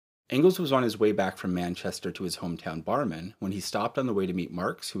 Engels was on his way back from Manchester to his hometown Barmen when he stopped on the way to meet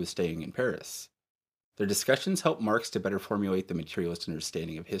Marx, who was staying in Paris. Their discussions helped Marx to better formulate the materialist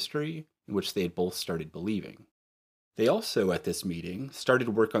understanding of history, in which they had both started believing. They also, at this meeting, started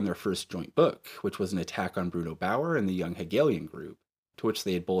work on their first joint book, which was an attack on Bruno Bauer and the young Hegelian group, to which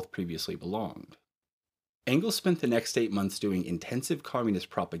they had both previously belonged. Engels spent the next 8 months doing intensive communist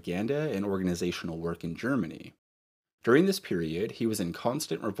propaganda and organizational work in Germany. During this period, he was in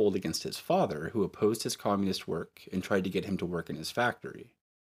constant revolt against his father, who opposed his communist work and tried to get him to work in his factory.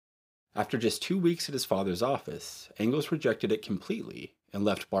 After just 2 weeks at his father's office, Engels rejected it completely and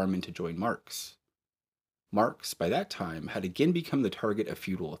left Barmen to join Marx. Marx, by that time, had again become the target of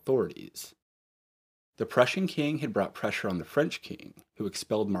feudal authorities. The Prussian king had brought pressure on the French king, who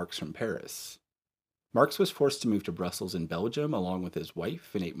expelled Marx from Paris. Marx was forced to move to Brussels in Belgium along with his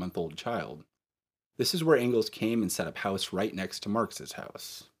wife and 8-month-old child. This is where Engels came and set up house right next to Marx's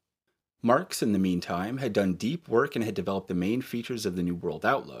house. Marx, in the meantime, had done deep work and had developed the main features of the New World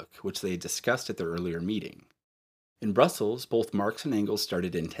Outlook, which they had discussed at their earlier meeting. In Brussels, both Marx and Engels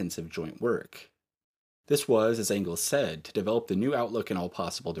started intensive joint work. This was, as Engels said, to develop the new outlook in all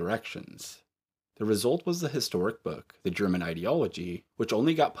possible directions. The result was the historic book, The German Ideology, which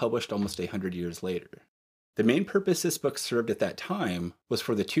only got published almost 100 years later. The main purpose this book served at that time was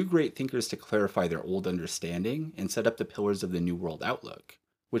for the two great thinkers to clarify their old understanding and set up the pillars of the New World Outlook,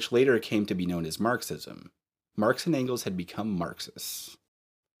 which later came to be known as Marxism. Marx and Engels had become Marxists.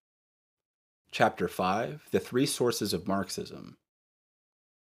 Chapter 5: The Three Sources of Marxism.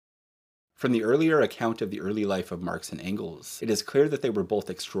 From the earlier account of the early life of Marx and Engels, it is clear that they were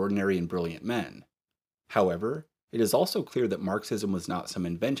both extraordinary and brilliant men. However, it is also clear that Marxism was not some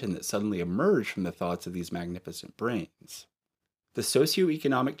invention that suddenly emerged from the thoughts of these magnificent brains. The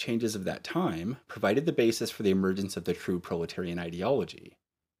socio-economic changes of that time provided the basis for the emergence of the true proletarian ideology.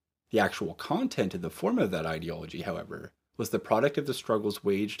 The actual content and the form of that ideology, however, was the product of the struggles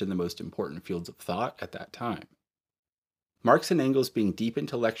waged in the most important fields of thought at that time. Marx and Engels, being deep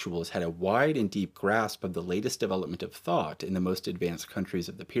intellectuals, had a wide and deep grasp of the latest development of thought in the most advanced countries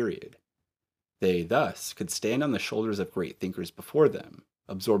of the period. They, thus, could stand on the shoulders of great thinkers before them,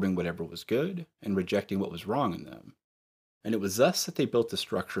 absorbing whatever was good and rejecting what was wrong in them. And it was thus that they built the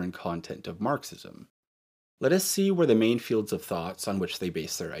structure and content of Marxism. Let us see where the main fields of thoughts on which they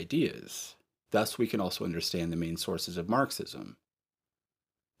base their ideas. Thus we can also understand the main sources of Marxism.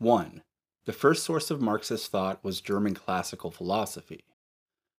 1. The first source of Marxist thought was German classical philosophy.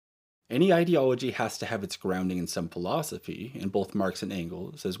 Any ideology has to have its grounding in some philosophy, and both Marx and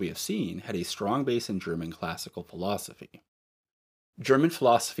Engels, as we have seen, had a strong base in German classical philosophy. German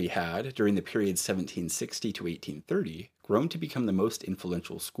philosophy had, during the period 1760 to 1830, grown to become the most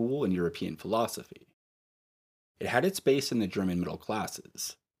influential school in European philosophy. It had its base in the German middle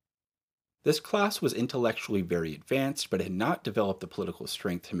classes. This class was intellectually very advanced, but had not developed the political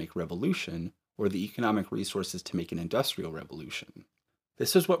strength to make revolution, or the economic resources to make an industrial revolution.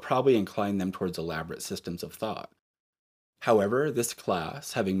 This is what probably inclined them towards elaborate systems of thought. However, this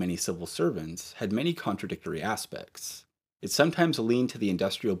class, having many civil servants, had many contradictory aspects. It sometimes leaned to the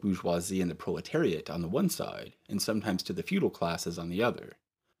industrial bourgeoisie and the proletariat on the one side, and sometimes to the feudal classes on the other.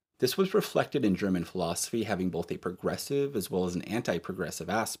 This was reflected in German philosophy having both a progressive as well as an anti-progressive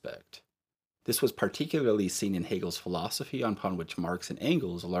aspect. This was particularly seen in Hegel's philosophy, upon which Marx and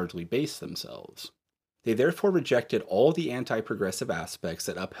Engels largely based themselves. They therefore rejected all the anti-progressive aspects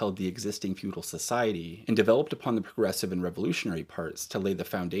that upheld the existing feudal society and developed upon the progressive and revolutionary parts to lay the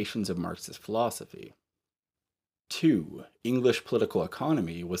foundations of Marxist philosophy. 2. English political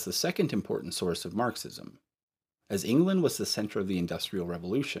economy was the second important source of Marxism. As England was the center of the Industrial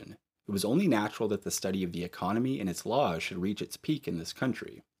Revolution, it was only natural that the study of the economy and its laws should reach its peak in this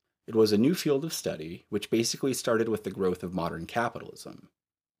country. It was a new field of study, which basically started with the growth of modern capitalism.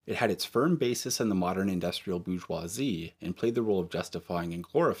 It had its firm basis in the modern industrial bourgeoisie and played the role of justifying and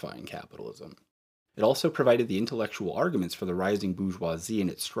glorifying capitalism. It also provided the intellectual arguments for the rising bourgeoisie in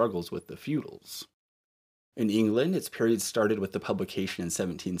its struggles with the feudals. In England, its period started with the publication in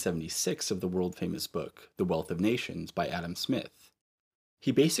 1776 of the world-famous book, The Wealth of Nations, by Adam Smith.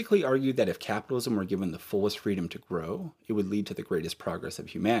 He basically argued that if capitalism were given the fullest freedom to grow, it would lead to the greatest progress of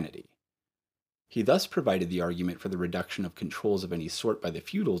humanity. He thus provided the argument for the reduction of controls of any sort by the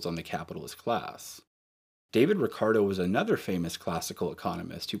feudals on the capitalist class. David Ricardo was another famous classical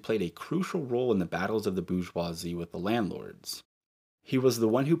economist who played a crucial role in the battles of the bourgeoisie with the landlords. He was the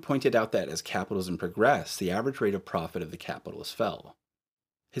one who pointed out that as capitalism progressed, the average rate of profit of the capitalists fell.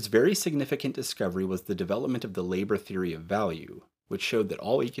 His very significant discovery was the development of the labor theory of value, which showed that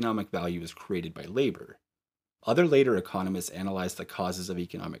all economic value is created by labor. Other later economists analyzed the causes of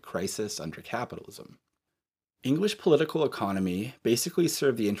economic crisis under capitalism. English political economy basically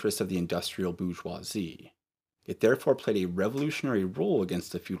served the interests of the industrial bourgeoisie. It therefore played a revolutionary role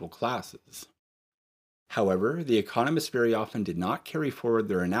against the feudal classes. However, the economists very often did not carry forward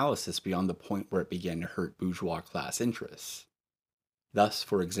their analysis beyond the point where it began to hurt bourgeois class interests. Thus,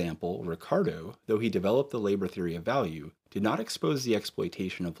 for example, Ricardo, though he developed the labor theory of value, did not expose the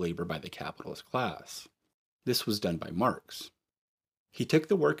exploitation of labor by the capitalist class. This was done by Marx. He took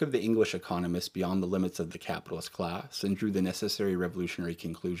the work of the English economists beyond the limits of the capitalist class and drew the necessary revolutionary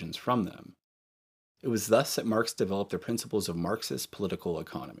conclusions from them. It was thus that Marx developed the principles of Marxist political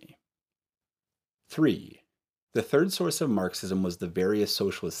economy. 3. The third source of Marxism was the various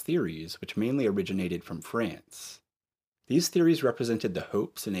socialist theories, which mainly originated from France. These theories represented the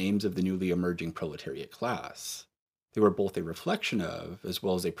hopes and aims of the newly emerging proletariat class. They were both a reflection of, as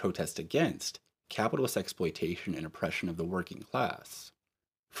well as a protest against, capitalist exploitation and oppression of the working class.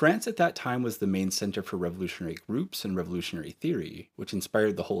 France at that time was the main center for revolutionary groups and revolutionary theory, which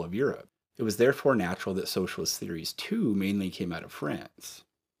inspired the whole of Europe. It was therefore natural that socialist theories too mainly came out of France.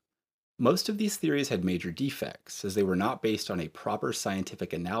 Most of these theories had major defects, as they were not based on a proper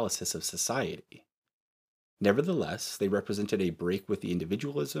scientific analysis of society. Nevertheless, they represented a break with the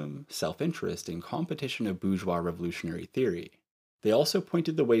individualism, self-interest, and competition of bourgeois revolutionary theory. They also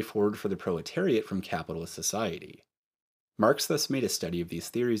pointed the way forward for the proletariat from capitalist society. Marx thus made a study of these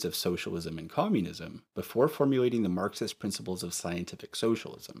theories of socialism and communism before formulating the Marxist principles of scientific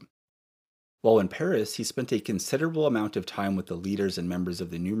socialism. While in Paris, he spent a considerable amount of time with the leaders and members of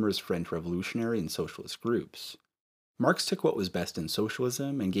the numerous French revolutionary and socialist groups. Marx took what was best in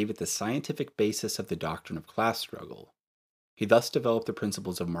socialism and gave it the scientific basis of the doctrine of class struggle. He thus developed the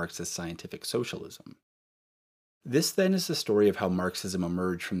principles of Marxist scientific socialism. This then is the story of how Marxism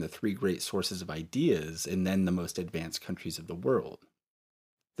emerged from the three great sources of ideas in then the most advanced countries of the world.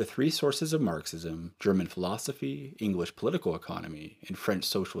 The three sources of Marxism, German philosophy, English political economy, and French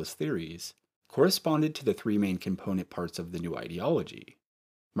socialist theories, corresponded to the three main component parts of the new ideology: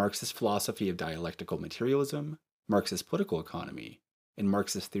 Marxist philosophy of dialectical materialism, Marxist political economy, and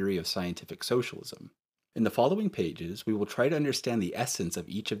Marxist theory of scientific socialism. In the following pages, we will try to understand the essence of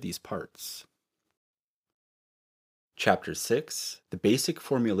each of these parts. Chapter 6: The Basic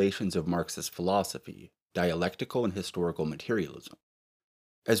Formulations of Marxist Philosophy, Dialectical and Historical Materialism.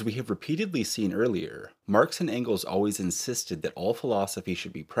 As we have repeatedly seen earlier, Marx and Engels always insisted that all philosophy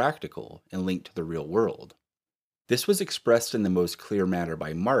should be practical and linked to the real world. This was expressed in the most clear manner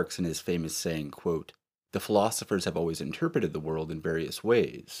by Marx in his famous saying, quote, "The philosophers have always interpreted the world in various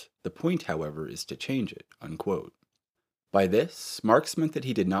ways. The point, however, is to change it," unquote. By this, Marx meant that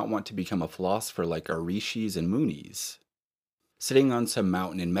he did not want to become a philosopher like our rishis and munis, sitting on some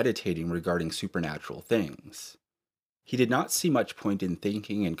mountain and meditating regarding supernatural things. He did not see much point in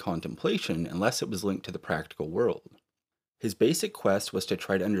thinking and contemplation unless it was linked to the practical world. His basic quest was to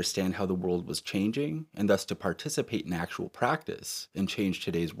try to understand how the world was changing, and thus to participate in actual practice and change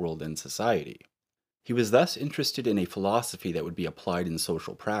today's world and society. He was thus interested in a philosophy that would be applied in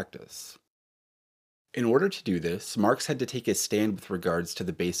social practice. In order to do this, Marx had to take a stand with regards to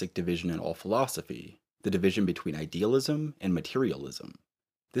the basic division in all philosophy, the division between idealism and materialism.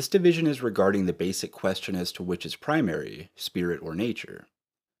 This division is regarding the basic question as to which is primary, spirit or nature.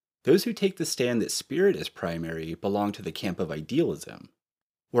 Those who take the stand that spirit is primary belong to the camp of idealism,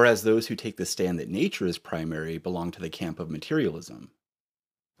 whereas those who take the stand that nature is primary belong to the camp of materialism.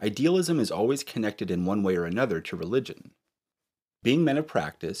 Idealism is always connected in one way or another to religion. Being men of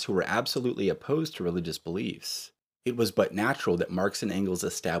practice who were absolutely opposed to religious beliefs, it was but natural that Marx and Engels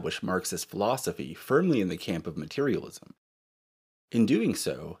established Marxist philosophy firmly in the camp of materialism. In doing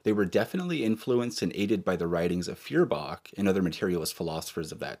so, they were definitely influenced and aided by the writings of Feuerbach and other materialist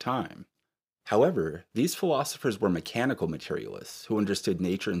philosophers of that time. However, these philosophers were mechanical materialists who understood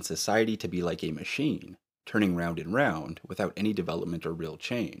nature and society to be like a machine, turning round and round without any development or real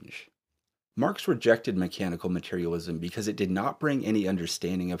change. Marx rejected mechanical materialism because it did not bring any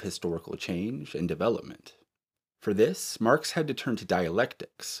understanding of historical change and development. For this, Marx had to turn to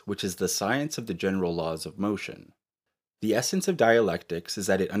dialectics, which is the science of the general laws of motion. The essence of dialectics is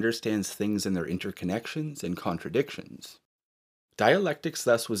that it understands things in their interconnections and contradictions. Dialectics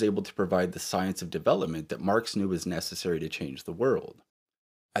thus was able to provide the science of development that Marx knew was necessary to change the world.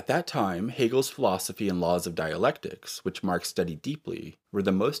 At that time, Hegel's philosophy and laws of dialectics, which Marx studied deeply, were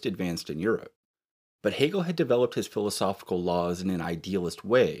the most advanced in Europe. But Hegel had developed his philosophical laws in an idealist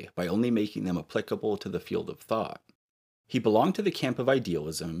way by only making them applicable to the field of thought. He belonged to the camp of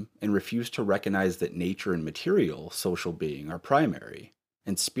idealism and refused to recognize that nature and material, social being, are primary,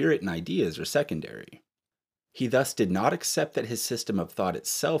 and spirit and ideas are secondary. He thus did not accept that his system of thought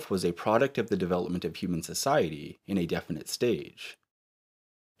itself was a product of the development of human society in a definite stage.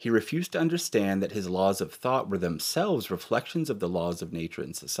 He refused to understand that his laws of thought were themselves reflections of the laws of nature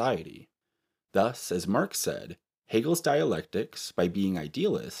and society. Thus, as Marx said, Hegel's dialectics, by being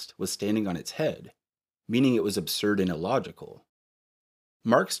idealist, was standing on its head, meaning it was absurd and illogical.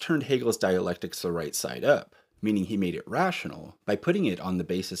 Marx turned Hegel's dialectics the right side up, meaning he made it rational, by putting it on the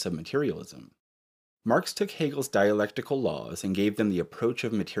basis of materialism. Marx took Hegel's dialectical laws and gave them the approach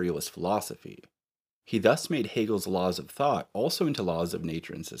of materialist philosophy. He thus made Hegel's laws of thought also into laws of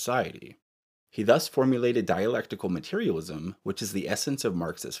nature and society. He thus formulated dialectical materialism, which is the essence of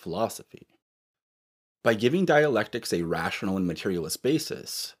Marxist philosophy. By giving dialectics a rational and materialist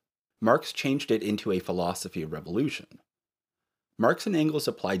basis, Marx changed it into a philosophy of revolution. Marx and Engels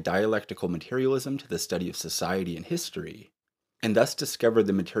applied dialectical materialism to the study of society and history, and thus discovered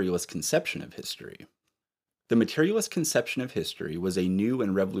the materialist conception of history. The materialist conception of history was a new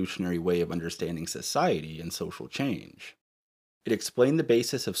and revolutionary way of understanding society and social change. It explained the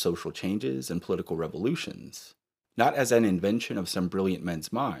basis of social changes and political revolutions, not as an invention of some brilliant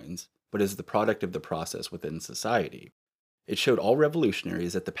men's minds, but as the product of the process within society. It showed all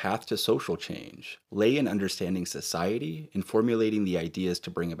revolutionaries that the path to social change lay in understanding society and formulating the ideas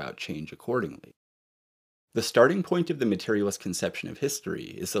to bring about change accordingly. The starting point of the materialist conception of history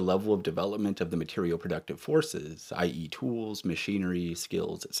is the level of development of the material productive forces, i.e., tools, machinery,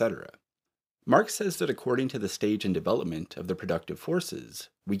 skills, etc. Marx says that according to the stage and development of the productive forces,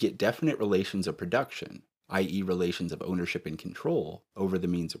 we get definite relations of production, i.e., relations of ownership and control over the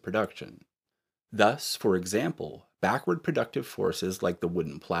means of production. Thus, for example, backward productive forces like the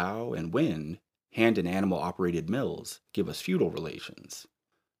wooden plow and wind, hand and animal operated mills, give us feudal relations.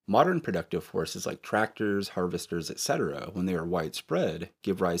 Modern productive forces like tractors, harvesters, etc., when they are widespread,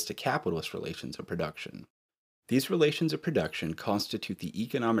 give rise to capitalist relations of production. These relations of production constitute the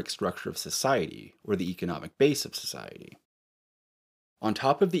economic structure of society, or the economic base of society. On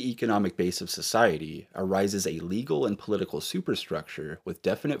top of the economic base of society arises a legal and political superstructure with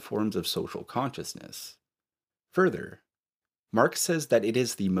definite forms of social consciousness. Further, Marx says that it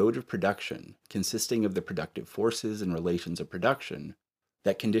is the mode of production, consisting of the productive forces and relations of production,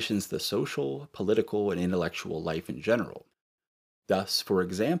 that conditions the social, political, and intellectual life in general. Thus, for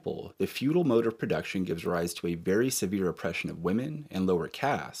example, the feudal mode of production gives rise to a very severe oppression of women and lower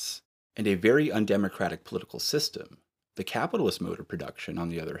castes, and a very undemocratic political system. The capitalist mode of production, on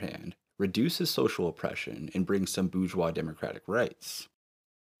the other hand, reduces social oppression and brings some bourgeois democratic rights.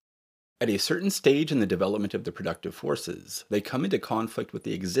 At a certain stage in the development of the productive forces, they come into conflict with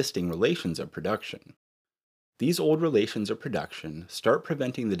the existing relations of production. These old relations of production start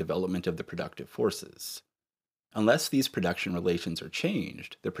preventing the development of the productive forces. Unless these production relations are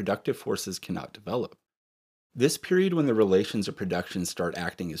changed, the productive forces cannot develop. This period when the relations of production start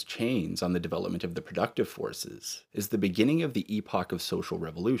acting as chains on the development of the productive forces is the beginning of the epoch of social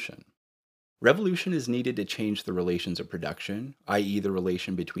revolution. Revolution is needed to change the relations of production, i.e., the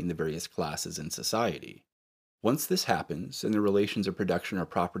relation between the various classes in society. Once this happens, and the relations of production or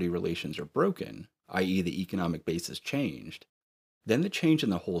property relations are broken, i.e., the economic base is changed, then the change in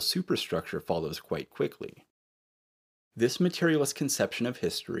the whole superstructure follows quite quickly. This materialist conception of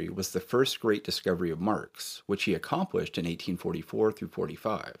history was the first great discovery of Marx, which he accomplished in 1844 through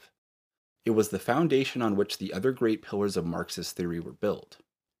 45. It was the foundation on which the other great pillars of Marxist theory were built.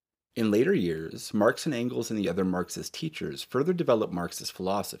 In later years, Marx and Engels and the other Marxist teachers further developed Marxist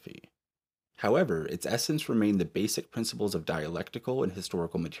philosophy. However, its essence remained the basic principles of dialectical and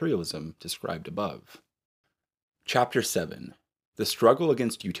historical materialism described above. Chapter 7: The Struggle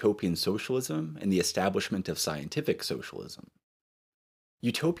Against Utopian Socialism and the Establishment of Scientific Socialism.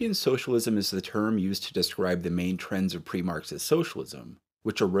 Utopian socialism is the term used to describe the main trends of pre-Marxist socialism,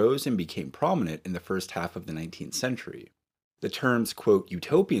 which arose and became prominent in the first half of the 19th century. The terms, quote,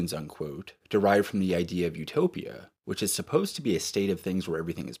 utopians, unquote, derive from the idea of utopia, which is supposed to be a state of things where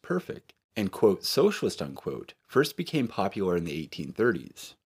everything is perfect, and, quote, socialist, unquote, first became popular in the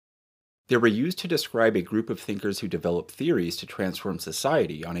 1830s. They were used to describe a group of thinkers who developed theories to transform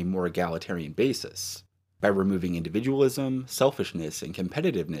society on a more egalitarian basis, by removing individualism, selfishness, and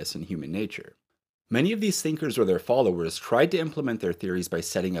competitiveness in human nature. Many of these thinkers or their followers tried to implement their theories by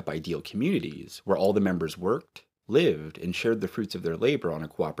setting up ideal communities where all the members worked, lived, and shared the fruits of their labor on a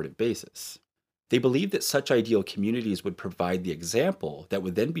cooperative basis. They believed that such ideal communities would provide the example that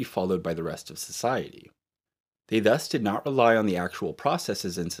would then be followed by the rest of society. They thus did not rely on the actual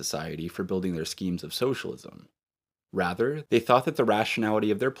processes in society for building their schemes of socialism. Rather, they thought that the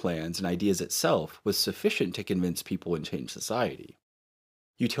rationality of their plans and ideas itself was sufficient to convince people and change society.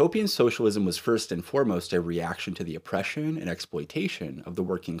 Utopian socialism was first and foremost a reaction to the oppression and exploitation of the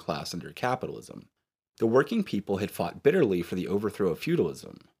working class under capitalism. The working people had fought bitterly for the overthrow of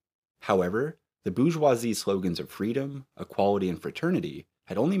feudalism. However, the bourgeoisie slogans of freedom, equality, and fraternity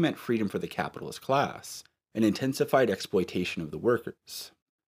had only meant freedom for the capitalist class, and intensified exploitation of the workers.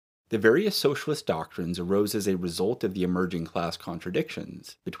 The various socialist doctrines arose as a result of the emerging class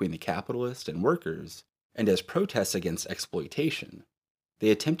contradictions between the capitalists and workers, and as protests against exploitation. They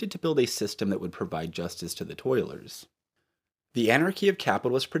attempted to build a system that would provide justice to the toilers. The anarchy of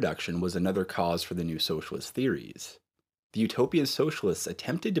capitalist production was another cause for the new socialist theories. The utopian socialists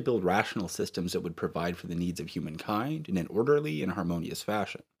attempted to build rational systems that would provide for the needs of humankind in an orderly and harmonious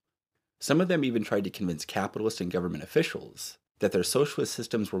fashion. Some of them even tried to convince capitalist and government officials that their socialist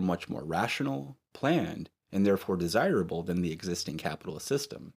systems were much more rational, planned, and therefore desirable than the existing capitalist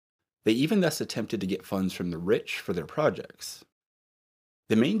system. They even thus attempted to get funds from the rich for their projects.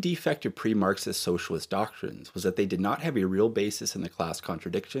 The main defect of pre-Marxist socialist doctrines was that they did not have a real basis in the class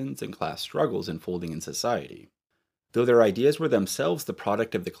contradictions and class struggles unfolding in society. Though their ideas were themselves the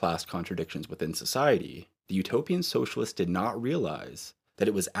product of the class contradictions within society, the utopian socialists did not realize that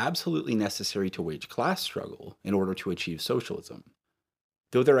it was absolutely necessary to wage class struggle in order to achieve socialism.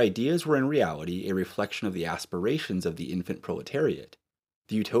 Though their ideas were in reality a reflection of the aspirations of the infant proletariat,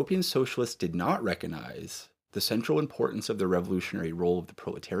 The utopian socialists did not recognize the central importance of the revolutionary role of the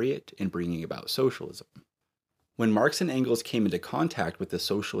proletariat in bringing about socialism. When Marx and Engels came into contact with the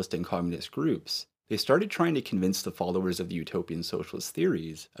socialist and communist groups, they started trying to convince the followers of the utopian socialist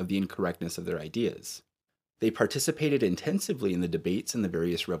theories of the incorrectness of their ideas. They participated intensively in the debates in the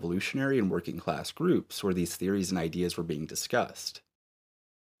various revolutionary and working class groups where these theories and ideas were being discussed.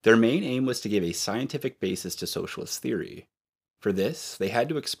 Their main aim was to give a scientific basis to socialist theory. For this, they had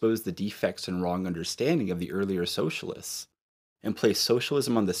to expose the defects and wrong understanding of the earlier socialists and place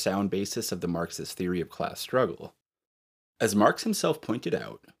socialism on the sound basis of the Marxist theory of class struggle. As Marx himself pointed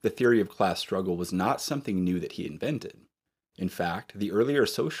out, the theory of class struggle was not something new that he invented. In fact, the earlier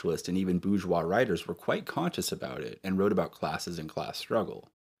socialist and even bourgeois writers were quite conscious about it and wrote about classes and class struggle.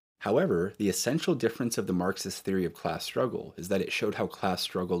 However, the essential difference of the Marxist theory of class struggle is that it showed how class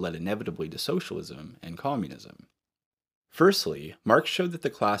struggle led inevitably to socialism and communism. Firstly, Marx showed that the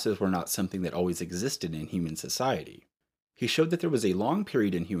classes were not something that always existed in human society. He showed that there was a long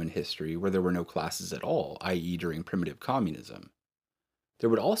period in human history where there were no classes at all, i.e., during primitive communism. There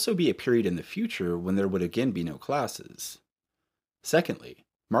would also be a period in the future when there would again be no classes. Secondly,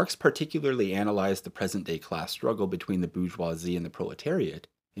 Marx particularly analyzed the present-day class struggle between the bourgeoisie and the proletariat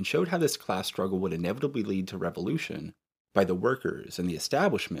and showed how this class struggle would inevitably lead to revolution by the workers and the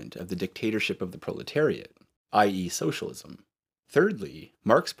establishment of the dictatorship of the proletariat, i.e., socialism. Thirdly,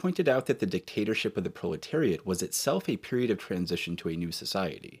 Marx pointed out that the dictatorship of the proletariat was itself a period of transition to a new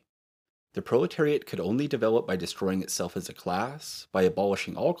society. The proletariat could only develop by destroying itself as a class, by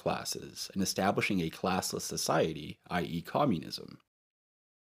abolishing all classes, and establishing a classless society, i.e., communism.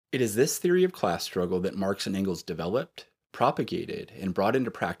 It is this theory of class struggle that Marx and Engels developed, propagated, and brought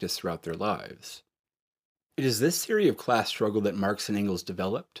into practice throughout their lives. It is this theory of class struggle that Marx and Engels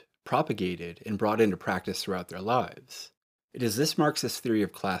developed, propagated, and brought into practice throughout their lives. It is this Marxist theory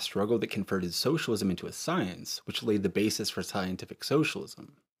of class struggle that converted socialism into a science, which laid the basis for scientific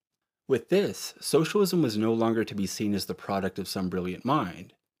socialism. With this, socialism was no longer to be seen as the product of some brilliant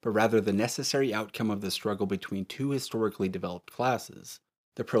mind, but rather the necessary outcome of the struggle between two historically developed classes,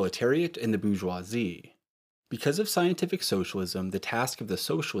 the proletariat and the bourgeoisie. Because of scientific socialism, the task of the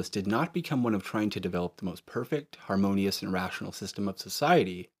socialist did not become one of trying to develop the most perfect, harmonious, and rational system of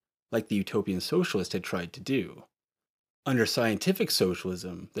society, like the utopian socialist had tried to do. Under scientific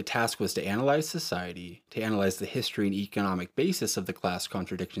socialism, the task was to analyze society, to analyze the history and economic basis of the class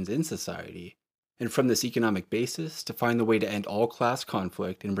contradictions in society, and from this economic basis, to find the way to end all class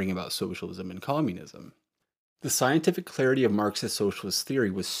conflict and bring about socialism and communism. The scientific clarity of Marxist socialist theory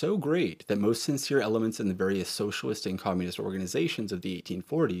was so great that most sincere elements in the various socialist and communist organizations of the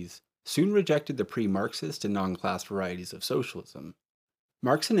 1840s soon rejected the pre-Marxist and non-class varieties of socialism.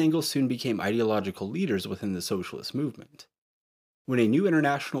 Marx and Engels soon became ideological leaders within the socialist movement. When a new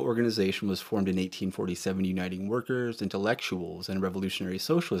international organization was formed in 1847 uniting workers, intellectuals, and revolutionary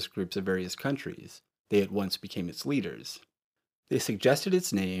socialist groups of various countries, they at once became its leaders. They suggested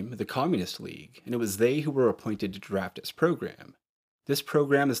its name, the Communist League, and it was they who were appointed to draft its program. This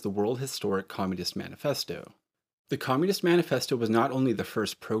program is the World Historic Communist Manifesto. The Communist Manifesto was not only the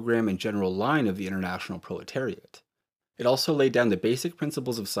first program and general line of the international proletariat. It also laid down the basic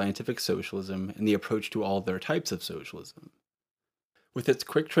principles of scientific socialism and the approach to all their types of socialism. With its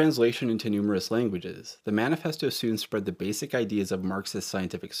quick translation into numerous languages, the manifesto soon spread the basic ideas of Marxist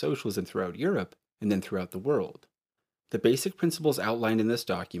scientific socialism throughout Europe and then throughout the world. The basic principles outlined in this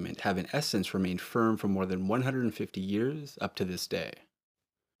document have in essence remained firm for more than 150 years up to this day.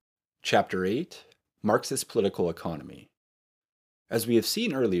 Chapter 8: Marxist Political Economy. As we have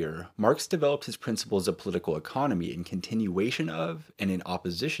seen earlier, Marx developed his principles of political economy in continuation of and in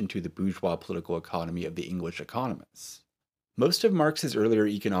opposition to the bourgeois political economy of the English economists. Most of Marx's earlier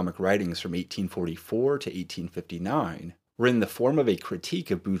economic writings from 1844 to 1859 were in the form of a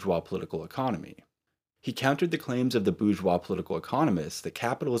critique of bourgeois political economy. He countered the claims of the bourgeois political economists that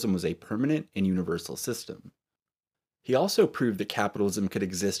capitalism was a permanent and universal system. He also proved that capitalism could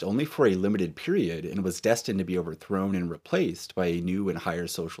exist only for a limited period and was destined to be overthrown and replaced by a new and higher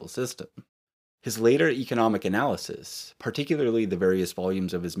social system. His later economic analysis, particularly the various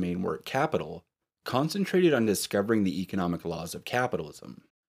volumes of his main work Capital, concentrated on discovering the economic laws of capitalism.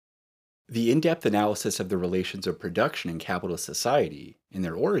 The in-depth analysis of the relations of production in capitalist society, in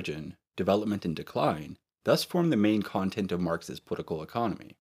their origin, development, and decline, thus formed the main content of Marx's political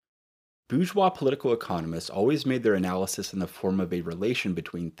economy. Bourgeois political economists always made their analysis in the form of a relation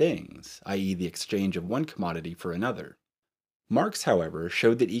between things, i.e., the exchange of one commodity for another. Marx, however,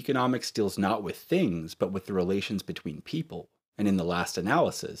 showed that economics deals not with things, but with the relations between people, and in the last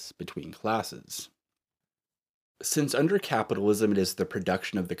analysis, between classes. Since under capitalism it is the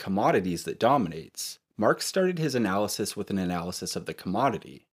production of the commodities that dominates, Marx started his analysis with an analysis of the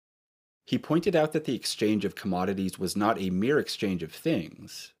commodity. He pointed out that the exchange of commodities was not a mere exchange of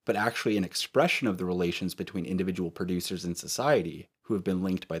things, but actually an expression of the relations between individual producers in society who have been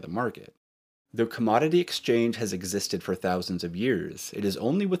linked by the market. Though commodity exchange has existed for thousands of years, it is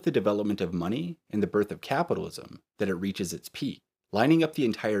only with the development of money and the birth of capitalism that it reaches its peak, lining up the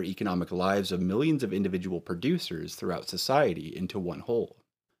entire economic lives of millions of individual producers throughout society into one whole.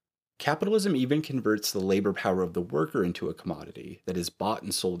 Capitalism even converts the labor power of the worker into a commodity that is bought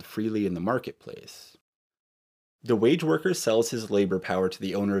and sold freely in the marketplace. The wage worker sells his labor power to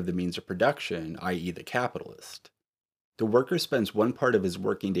the owner of the means of production, i.e., the capitalist. The worker spends one part of his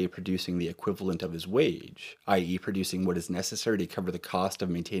working day producing the equivalent of his wage, i.e., producing what is necessary to cover the cost of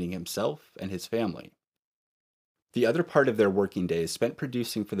maintaining himself and his family. The other part of their working day is spent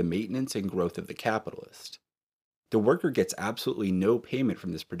producing for the maintenance and growth of the capitalist. The worker gets absolutely no payment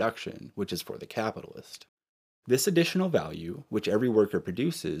from this production, which is for the capitalist. This additional value, which every worker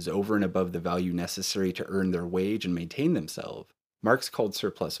produces over and above the value necessary to earn their wage and maintain themselves, Marx called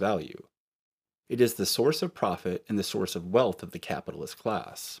surplus value. It is the source of profit and the source of wealth of the capitalist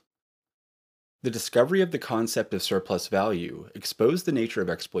class. The discovery of the concept of surplus value exposed the nature of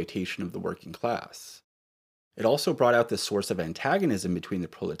exploitation of the working class. It also brought out the source of antagonism between the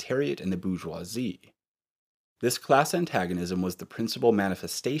proletariat and the bourgeoisie. This class antagonism was the principal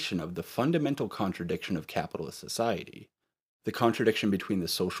manifestation of the fundamental contradiction of capitalist society, the contradiction between the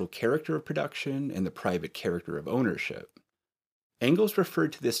social character of production and the private character of ownership. Engels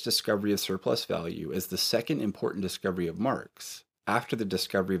referred to this discovery of surplus value as the second important discovery of Marx, after the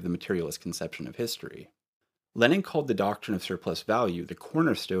discovery of the materialist conception of history. Lenin called the doctrine of surplus value the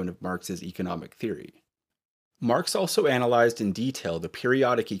cornerstone of Marx's economic theory. Marx also analyzed in detail the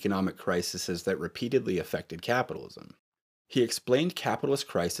periodic economic crises that repeatedly affected capitalism. He explained capitalist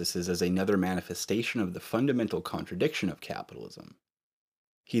crises as another manifestation of the fundamental contradiction of capitalism.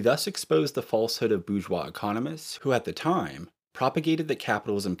 He thus exposed the falsehood of bourgeois economists who, at the time, propagated that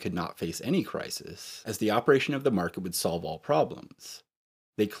capitalism could not face any crisis, as the operation of the market would solve all problems.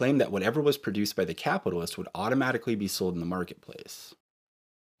 They claimed that whatever was produced by the capitalist would automatically be sold in the marketplace.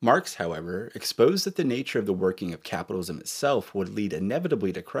 Marx, however, exposed that the nature of the working of capitalism itself would lead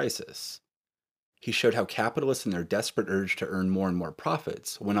inevitably to crisis. He showed how capitalists, in their desperate urge to earn more and more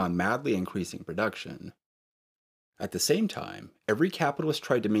profits, went on madly increasing production. At the same time, every capitalist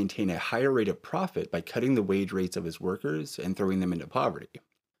tried to maintain a higher rate of profit by cutting the wage rates of his workers and throwing them into poverty.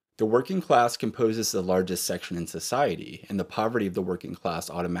 The working class composes the largest section in society, and the poverty of the working class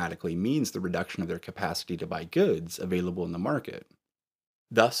automatically means the reduction of their capacity to buy goods available in the market.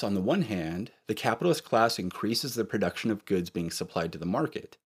 Thus, on the one hand, the capitalist class increases the production of goods being supplied to the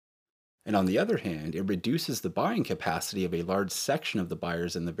market, and on the other hand, it reduces the buying capacity of a large section of the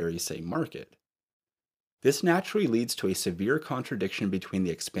buyers in the very same market. This naturally leads to a severe contradiction between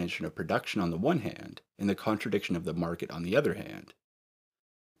the expansion of production on the one hand and the contradiction of the market on the other hand.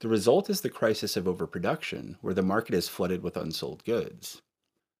 The result is the crisis of overproduction, where the market is flooded with unsold goods.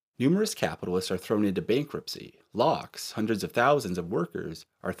 Numerous capitalists are thrown into bankruptcy, locks, hundreds of thousands of workers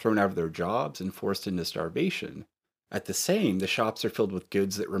are thrown out of their jobs and forced into starvation. At the same, the shops are filled with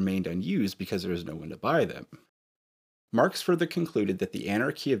goods that remained unused because there is no one to buy them. Marx further concluded that the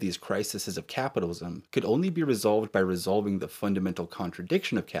anarchy of these crises of capitalism could only be resolved by resolving the fundamental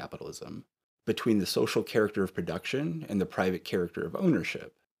contradiction of capitalism between the social character of production and the private character of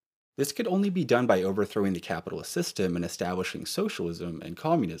ownership. This could only be done by overthrowing the capitalist system and establishing socialism and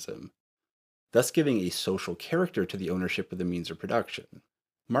communism, thus giving a social character to the ownership of the means of production.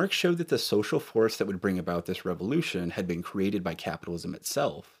 Marx showed that the social force that would bring about this revolution had been created by capitalism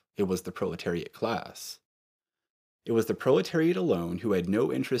itself. It was the proletariat class. It was the proletariat alone who had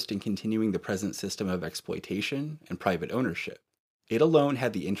no interest in continuing the present system of exploitation and private ownership. It alone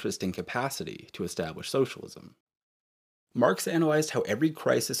had the interest and capacity to establish socialism. Marx analyzed how every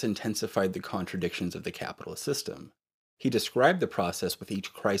crisis intensified the contradictions of the capitalist system. He described the process with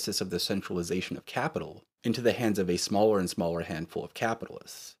each crisis of the centralization of capital into the hands of a smaller and smaller handful of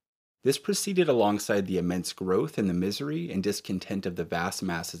capitalists. This proceeded alongside the immense growth and the misery and discontent of the vast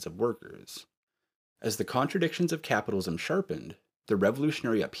masses of workers. As the contradictions of capitalism sharpened, the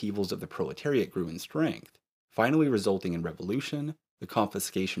revolutionary upheavals of the proletariat grew in strength, finally resulting in revolution, the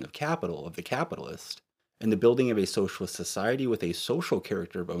confiscation of capital of the capitalist, and the building of a socialist society with a social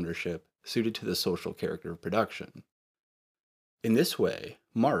character of ownership suited to the social character of production. In this way,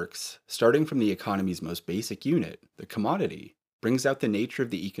 Marx, starting from the economy's most basic unit, the commodity, brings out the nature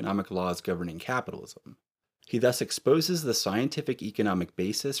of the economic laws governing capitalism. He thus exposes the scientific economic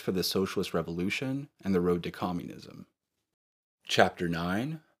basis for the socialist revolution and the road to communism. Chapter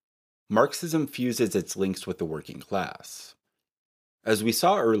 9. Marxism fuses its links with the working class. As we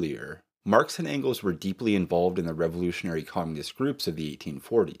saw earlier, Marx and Engels were deeply involved in the revolutionary communist groups of the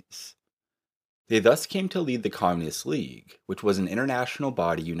 1840s. They thus came to lead the Communist League, which was an international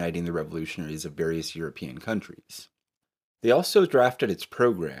body uniting the revolutionaries of various European countries. They also drafted its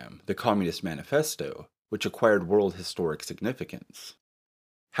program, the Communist Manifesto, which acquired world historic significance.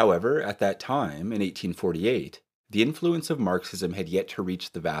 However, at that time, in 1848, the influence of Marxism had yet to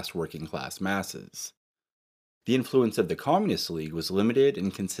reach the vast working class masses. The influence of the Communist League was limited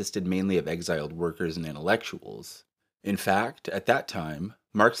and consisted mainly of exiled workers and intellectuals. In fact, at that time,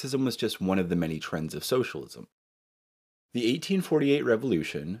 Marxism was just one of the many trends of socialism. The 1848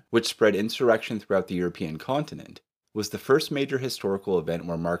 revolution, which spread insurrection throughout the European continent, was the first major historical event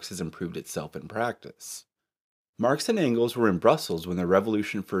where Marxism proved itself in practice. Marx and Engels were in Brussels when the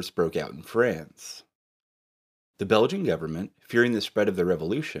revolution first broke out in France. The Belgian government, fearing the spread of the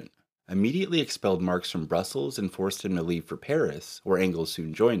revolution, immediately expelled Marx from Brussels and forced him to leave for Paris, where Engels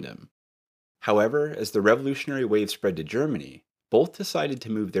soon joined him. However, as the revolutionary wave spread to Germany, both decided to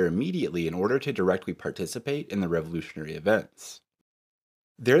move there immediately in order to directly participate in the revolutionary events.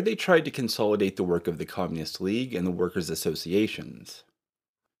 There they tried to consolidate the work of the Communist League and the workers' associations.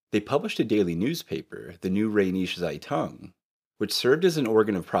 They published a daily newspaper, the Neue Rheinische Zeitung, which served as an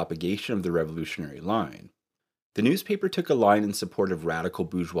organ of propagation of the revolutionary line. The newspaper took a line in support of radical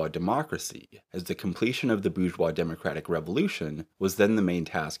bourgeois democracy, as the completion of the bourgeois democratic revolution was then the main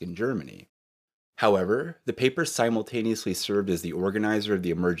task in Germany. However, the paper simultaneously served as the organizer of the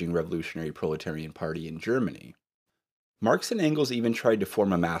emerging revolutionary proletarian party in Germany. Marx and Engels even tried to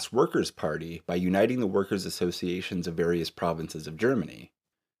form a mass workers' party by uniting the workers' associations of various provinces of Germany.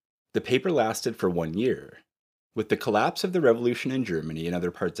 The paper lasted for 1 year. With the collapse of the revolution in Germany and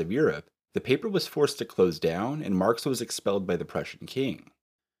other parts of Europe, the paper was forced to close down and Marx was expelled by the Prussian king.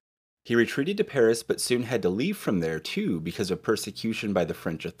 He retreated to Paris but soon had to leave from there too because of persecution by the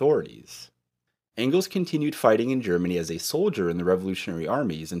French authorities. Engels continued fighting in Germany as a soldier in the revolutionary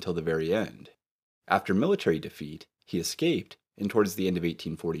armies until the very end. After military defeat, he escaped and towards the end of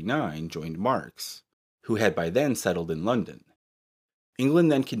 1849 joined Marx, who had by then settled in London.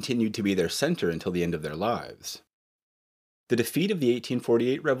 England then continued to be their center until the end of their lives. The defeat of the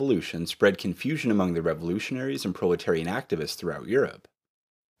 1848 revolution spread confusion among the revolutionaries and proletarian activists throughout Europe.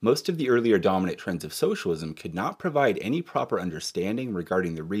 Most of the earlier dominant trends of socialism could not provide any proper understanding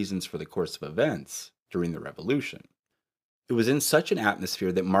regarding the reasons for the course of events during the revolution. It was in such an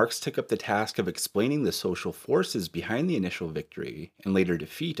atmosphere that Marx took up the task of explaining the social forces behind the initial victory and later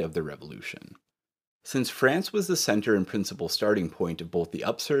defeat of the revolution. Since France was the center and principal starting point of both the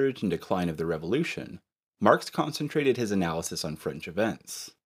upsurge and decline of the revolution, Marx concentrated his analysis on French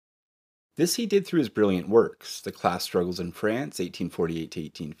events. This he did through his brilliant works, The Class Struggles in France, 1848 to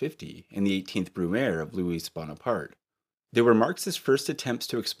 1850, and The 18th Brumaire of Louis Bonaparte. They were Marx's first attempts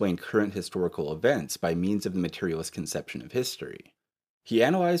to explain current historical events by means of the materialist conception of history. He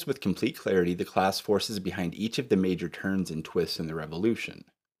analyzed with complete clarity the class forces behind each of the major turns and twists in the revolution.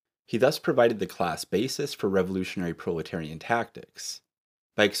 He thus provided the class basis for revolutionary proletarian tactics.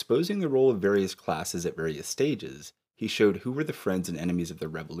 By exposing the role of various classes at various stages, he showed who were the friends and enemies of the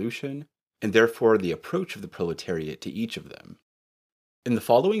revolution, and therefore the approach of the proletariat to each of them. In the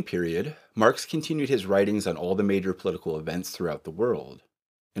following period, Marx continued his writings on all the major political events throughout the world.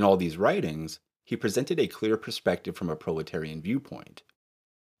 In all these writings, he presented a clear perspective from a proletarian viewpoint.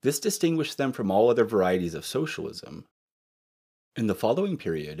 This distinguished them from all other varieties of socialism. In the following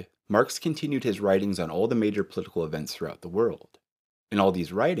period, Marx continued his writings on all the major political events throughout the world. In all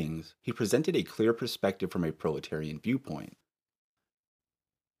these writings, he presented a clear perspective from a proletarian viewpoint.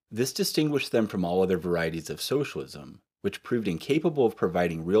 This distinguished them from all other varieties of socialism, which proved incapable of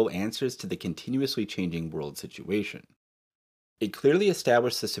providing real answers to the continuously changing world situation. It clearly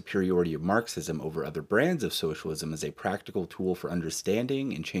established the superiority of Marxism over other brands of socialism as a practical tool for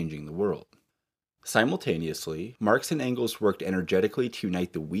understanding and changing the world. Simultaneously, Marx and Engels worked energetically to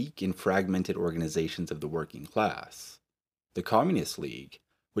unite the weak and fragmented organizations of the working class. The Communist League,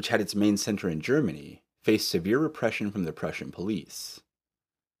 which had its main center in Germany, faced severe repression from the Prussian police.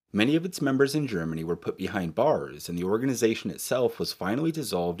 Many of its members in Germany were put behind bars, and the organization itself was finally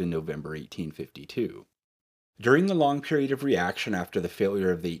dissolved in November 1852. During the long period of reaction after the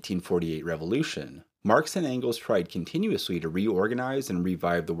failure of the 1848 revolution, Marx and Engels tried continuously to reorganize and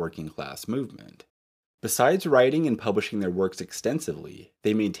revive the working class movement. Besides writing and publishing their works extensively,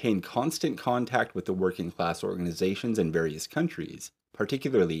 they maintained constant contact with the working class organizations in various countries,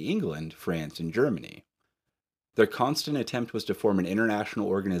 particularly England, France, and Germany. Their constant attempt was to form an international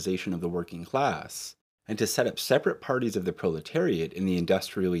organization of the working class, and to set up separate parties of the proletariat in the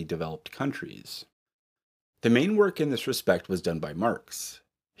industrially developed countries. The main work in this respect was done by Marx.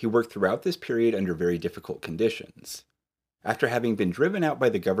 He worked throughout this period under very difficult conditions. After having been driven out by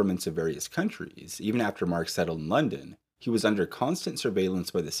the governments of various countries, even after Marx settled in London, he was under constant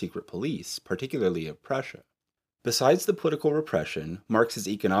surveillance by the secret police, particularly of Prussia. Besides the political repression, Marx's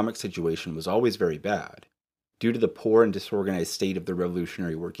economic situation was always very bad. Due to the poor and disorganized state of the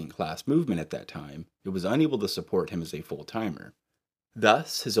revolutionary working class movement at that time, it was unable to support him as a full-timer.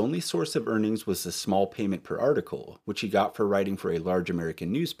 Thus, his only source of earnings was the small payment per article, which he got for writing for a large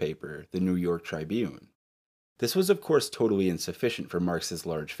American newspaper, the New York Tribune. This was of course totally insufficient for Marx's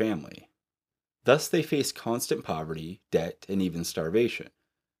large family. Thus they faced constant poverty, debt, and even starvation.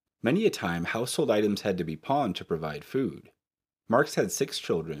 Many a time household items had to be pawned to provide food. Marx had 6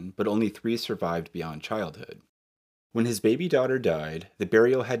 children, but only 3 survived beyond childhood. When his baby daughter died, the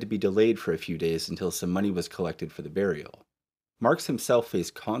burial had to be delayed for a few days until some money was collected for the burial. Marx himself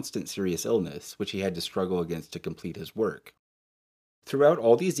faced constant serious illness, which he had to struggle against to complete his work. Throughout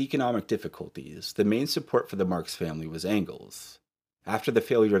all these economic difficulties, the main support for the Marx family was Engels. After the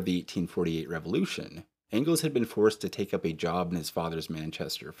failure of the 1848 revolution, Engels had been forced to take up a job in his father's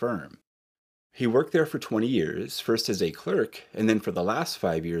Manchester firm. He worked there for 20 years, first as a clerk, and then for the last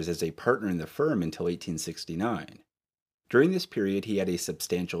 5 years as a partner in the firm until 1869. During this period, he had a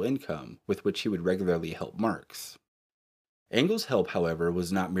substantial income, with which he would regularly help Marx. Engels' help, however,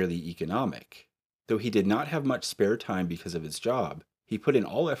 was not merely economic. Though he did not have much spare time because of his job, he put in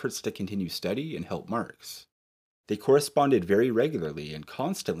all efforts to continue study and help Marx. They corresponded very regularly and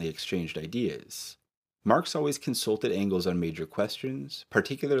constantly exchanged ideas. Marx always consulted Engels on major questions,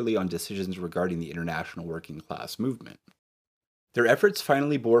 particularly on decisions regarding the international working class movement. Their efforts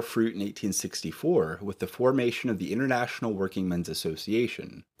finally bore fruit in 1864 with the formation of the International Workingmen's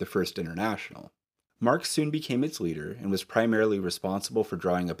Association, the First International. Marx soon became its leader and was primarily responsible for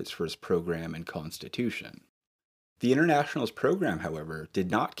drawing up its first program and constitution. The International's program, however, did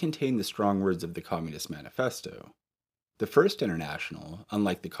not contain the strong words of the Communist Manifesto. The First International,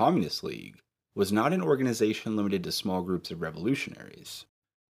 unlike the Communist League, was not an organization limited to small groups of revolutionaries.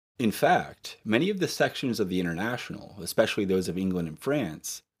 In fact, many of the sections of the International, especially those of England and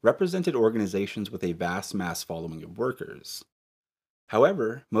France, represented organizations with a vast mass following of workers.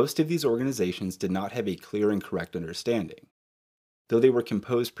 However, most of these organizations did not have a clear and correct understanding. Though they were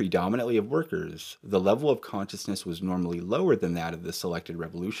composed predominantly of workers, the level of consciousness was normally lower than that of the selected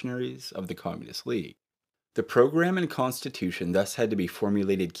revolutionaries of the Communist League. The program and constitution thus had to be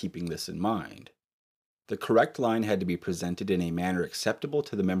formulated keeping this in mind. The correct line had to be presented in a manner acceptable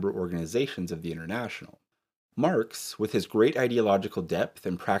to the member organizations of the International. Marx, with his great ideological depth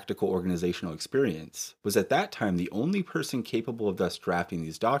and practical organizational experience, was at that time the only person capable of thus drafting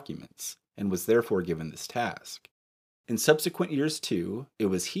these documents, and was therefore given this task. In subsequent years, too, it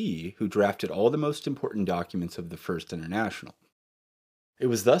was he who drafted all the most important documents of the First International. It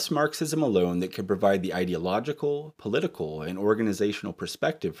was thus Marxism alone that could provide the ideological, political, and organizational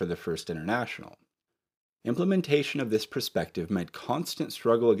perspective for the First International. Implementation of this perspective meant constant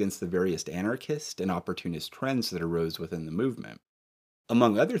struggle against the various anarchist and opportunist trends that arose within the movement.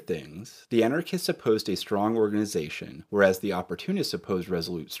 Among other things, the anarchists opposed a strong organization, whereas the opportunists opposed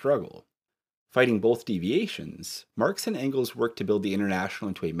resolute struggle. Fighting both deviations, Marx and Engels worked to build the International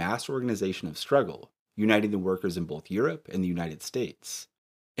into a mass organization of struggle, uniting the workers in both Europe and the United States.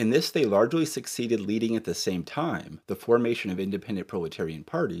 In this, they largely succeeded, leading at the same time the formation of independent proletarian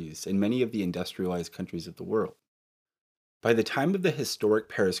parties in many of the industrialized countries of the world. By the time of the historic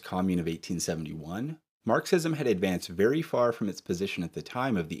Paris Commune of 1871, Marxism had advanced very far from its position at the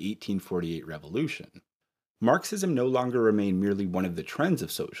time of the 1848 revolution. Marxism no longer remained merely one of the trends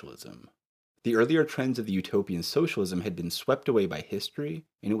of socialism. The earlier trends of the utopian socialism had been swept away by history,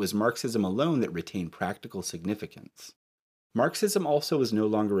 and it was Marxism alone that retained practical significance. Marxism also was no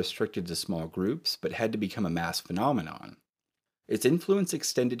longer restricted to small groups, but had to become a mass phenomenon. Its influence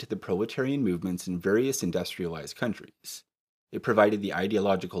extended to the proletarian movements in various industrialized countries. It provided the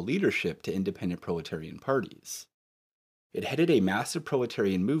ideological leadership to independent proletarian parties. It headed a massive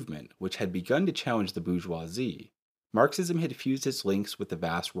proletarian movement which had begun to challenge the bourgeoisie. Marxism had fused its links with the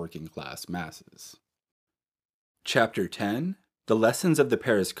vast working class masses. Chapter 10: The Lessons of the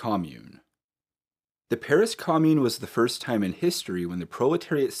Paris Commune. The Paris Commune was the first time in history when the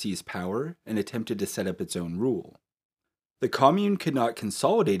proletariat seized power and attempted to set up its own rule. The Commune could not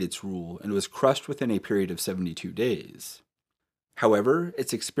consolidate its rule and was crushed within a period of 72 days. However,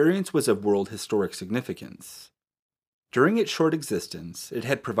 its experience was of world historic significance. During its short existence, it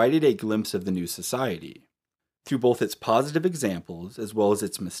had provided a glimpse of the new society. Through both its positive examples as well as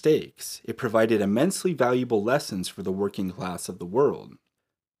its mistakes, it provided immensely valuable lessons for the working class of the world.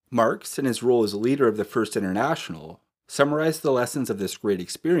 Marx, in his role as leader of the First International, summarized the lessons of this great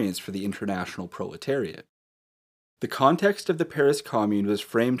experience for the international proletariat. The context of the Paris Commune was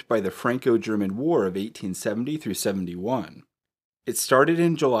framed by the Franco-German War of 1870 through 71. It started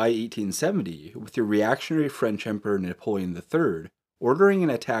in July 1870 with the reactionary French Emperor Napoleon III ordering an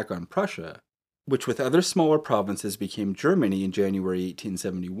attack on Prussia, which with other smaller provinces became Germany in January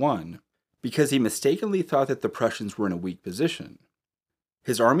 1871, because he mistakenly thought that the Prussians were in a weak position.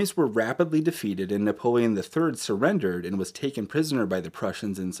 His armies were rapidly defeated and Napoleon III surrendered and was taken prisoner by the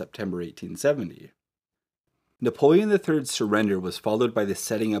Prussians in September 1870. Napoleon III's surrender was followed by the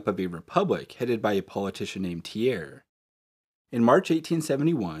setting up of a republic headed by a politician named Thiers. In March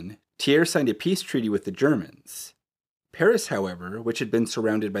 1871, Thiers signed a peace treaty with the Germans. Paris, however, which had been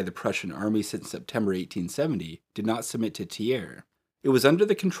surrounded by the Prussian army since September 1870, did not submit to Thiers. It was under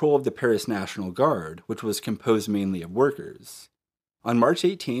the control of the Paris National Guard, which was composed mainly of workers. On March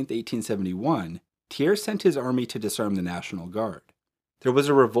 18, 1871, Thiers sent his army to disarm the National Guard. There was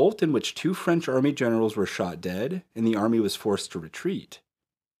a revolt in which 2 French army generals were shot dead, and the army was forced to retreat.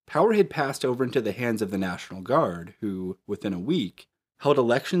 Power had passed over into the hands of the National Guard, who, within a week, held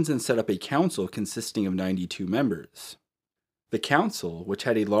elections and set up a council consisting of 92 members. The council, which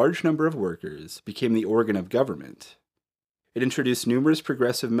had a large number of workers, became the organ of government. It introduced numerous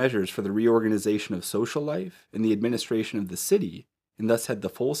progressive measures for the reorganization of social life and the administration of the city, and thus had the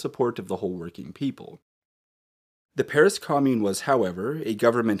full support of the whole working people. The Paris Commune was, however, a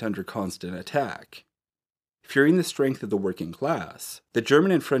government under constant attack. Fearing the strength of the working class, the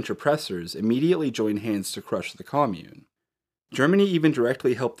German and French oppressors immediately joined hands to crush the Commune. Germany even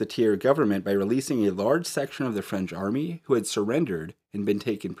directly helped the Thiers government by releasing a large section of the French army who had surrendered and been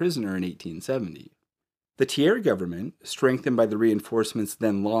taken prisoner in 1870. The Thiers government, strengthened by the reinforcements,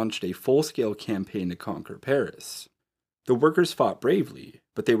 then launched a full-scale campaign to conquer Paris. The workers fought bravely,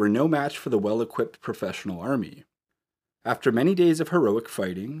 but they were no match for the well-equipped professional army. After many days of heroic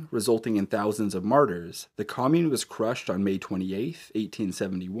fighting, resulting in thousands of martyrs, the Commune was crushed on May 28,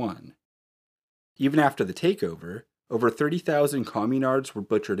 1871. Even after the takeover, over 30,000 communards were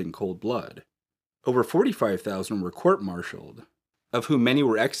butchered in cold blood. Over 45,000 were court-martialed, of whom many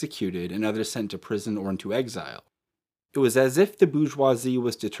were executed and others sent to prison or into exile. It was as if the bourgeoisie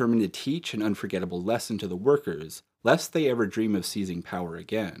was determined to teach an unforgettable lesson to the workers, lest they ever dream of seizing power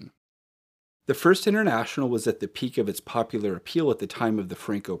again. The First International was at the peak of its popular appeal at the time of the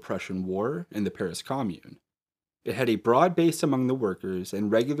Franco-Prussian War and the Paris Commune. It had a broad base among the workers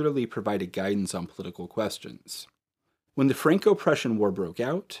and regularly provided guidance on political questions. When the Franco-Prussian War broke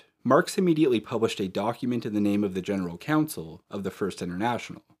out, Marx immediately published a document in the name of the General Council of the First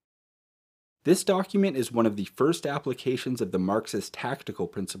International. This document is one of the first applications of the Marxist tactical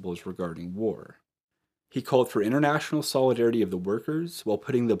principles regarding war. He called for international solidarity of the workers while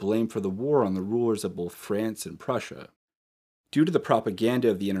putting the blame for the war on the rulers of both France and Prussia. Due to the propaganda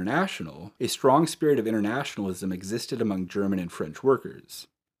of the International, a strong spirit of internationalism existed among German and French workers.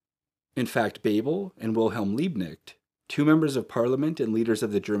 In fact, Bebel and Wilhelm Liebknecht, 2 members of parliament and leaders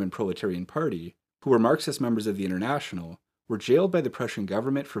of the German Proletarian Party, who were Marxist members of the International, were jailed by the Prussian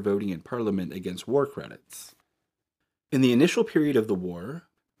government for voting in parliament against war credits. In the initial period of the war,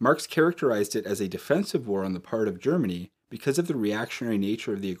 Marx characterized it as a defensive war on the part of Germany because of the reactionary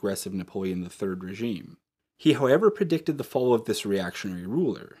nature of the aggressive Napoleon III regime. He, however, predicted the fall of this reactionary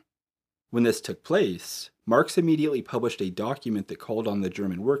ruler. When this took place, Marx immediately published a document that called on the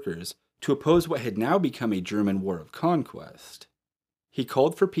German workers to oppose what had now become a German war of conquest. He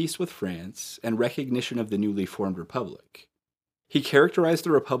called for peace with France and recognition of the newly formed republic. He characterized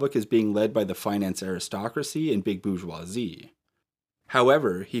the republic as being led by the finance aristocracy and big bourgeoisie.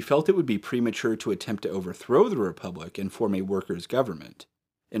 However, he felt it would be premature to attempt to overthrow the republic and form a workers' government.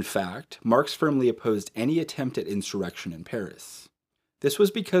 In fact, Marx firmly opposed any attempt at insurrection in Paris. This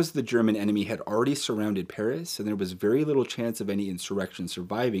was because the German enemy had already surrounded Paris, and there was very little chance of any insurrection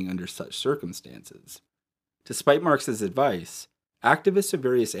surviving under such circumstances. Despite Marx's advice, activists of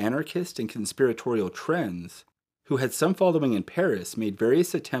various anarchist and conspiratorial trends, who had some following in Paris, made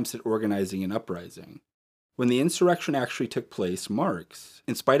various attempts at organizing an uprising. When the insurrection actually took place, Marx,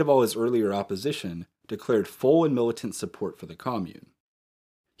 in spite of all his earlier opposition, declared full and militant support for the Commune.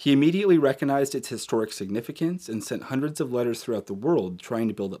 He immediately recognized its historic significance and sent hundreds of letters throughout the world trying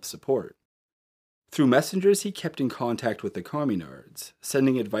to build up support. Through messengers, he kept in contact with the communards,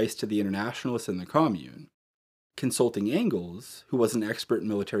 sending advice to the internationalists in the Commune. Consulting Engels, who was an expert in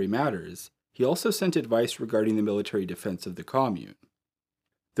military matters, he also sent advice regarding the military defense of the Commune.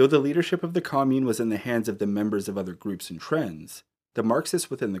 Though the leadership of the Commune was in the hands of the members of other groups and trends, the Marxists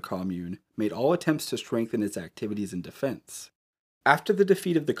within the Commune made all attempts to strengthen its activities and defense. After the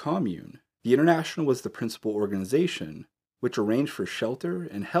defeat of the Commune, the International was the principal organization, which arranged for shelter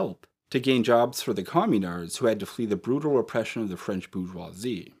and help to gain jobs for the communards who had to flee the brutal oppression of the French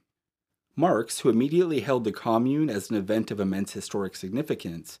bourgeoisie. Marx, who immediately hailed the Commune as an event of immense historic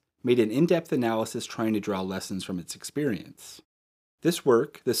significance, made an in-depth analysis trying to draw lessons from its experience. This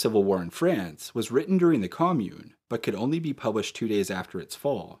work, The Civil War in France, was written during the Commune, but could only be published 2 days after its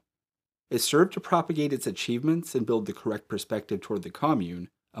fall. It served to propagate its achievements and build the correct perspective toward the Commune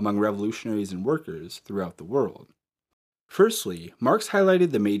among revolutionaries and workers throughout the world. Firstly, Marx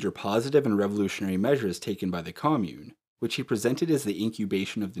highlighted the major positive and revolutionary measures taken by the Commune, which he presented as the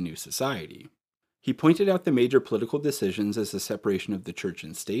incubation of the new society. He pointed out the major political decisions as the separation of the church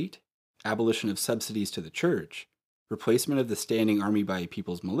and state, abolition of subsidies to the church, replacement of the standing army by a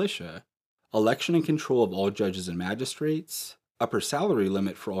people's militia, election and control of all judges and magistrates, upper salary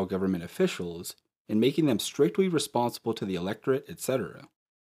limit for all government officials, and making them strictly responsible to the electorate, etc.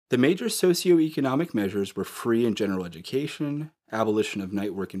 The major socio-economic measures were free and general education, abolition of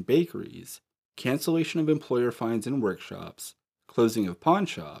night work in bakeries, cancellation of employer fines in workshops, closing of pawn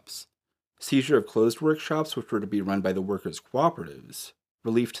shops, seizure of closed workshops which were to be run by the workers' cooperatives,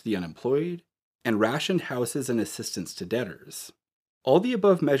 relief to the unemployed, and rationed houses and assistance to debtors. All the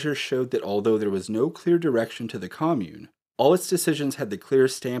above measures showed that although there was no clear direction to the Commune, all its decisions had the clear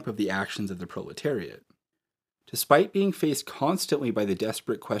stamp of the actions of the proletariat. Despite being faced constantly by the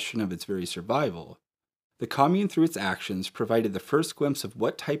desperate question of its very survival, the Commune through its actions provided the first glimpse of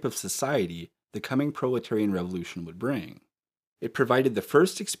what type of society the coming proletarian revolution would bring. It provided the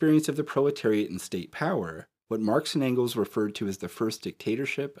first experience of the proletariat in state power, what Marx and Engels referred to as the first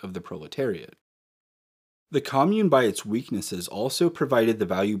dictatorship of the proletariat. The Commune by its weaknesses also provided the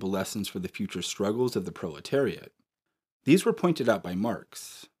valuable lessons for the future struggles of the proletariat. These were pointed out by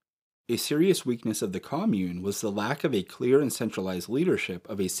Marx. A serious weakness of the Commune was the lack of a clear and centralized leadership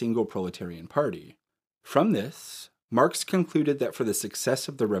of a single proletarian party. From this, Marx concluded that for the success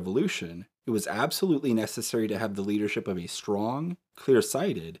of the revolution, it was absolutely necessary to have the leadership of a strong,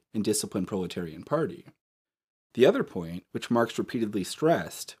 clear-sighted, and disciplined proletarian party. The other point, which Marx repeatedly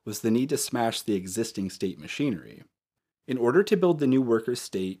stressed, was the need to smash the existing state machinery. In order to build the new workers'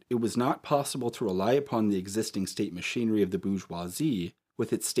 state, it was not possible to rely upon the existing state machinery of the bourgeoisie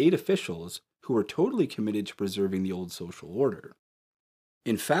with its state officials who were totally committed to preserving the old social order.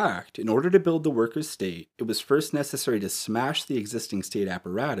 In fact, in order to build the workers' state, it was first necessary to smash the existing state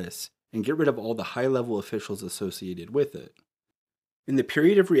apparatus and get rid of all the high-level officials associated with it. In the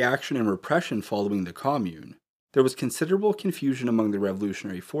period of reaction and repression following the Commune, there was considerable confusion among the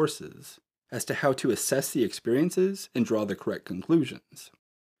revolutionary forces as to how to assess the experiences and draw the correct conclusions.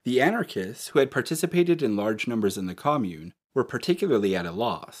 The anarchists, who had participated in large numbers in the Commune, were particularly at a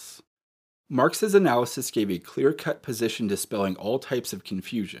loss. Marx's analysis gave a clear-cut position dispelling all types of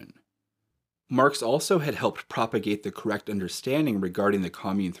confusion. Marx also had helped propagate the correct understanding regarding the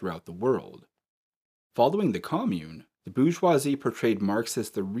Commune throughout the world. Following the Commune, the bourgeoisie portrayed Marx as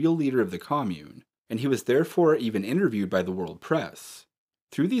the real leader of the Commune, and he was therefore even interviewed by the world press.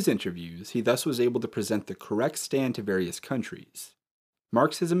 Through these interviews, he thus was able to present the correct stand to various countries.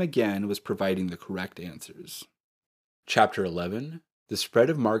 Marxism again was providing the correct answers. Chapter 11. The Spread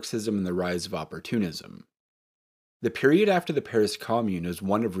of Marxism and the Rise of Opportunism. The period after the Paris Commune is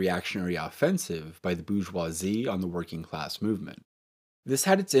one of reactionary offensive by the bourgeoisie on the working class movement. This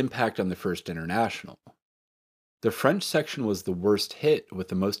had its impact on the First International. The French section was the worst hit, with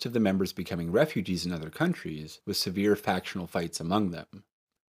the most of the members becoming refugees in other countries, with severe factional fights among them.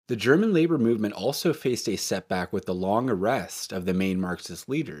 The German labor movement also faced a setback with the long arrest of the main Marxist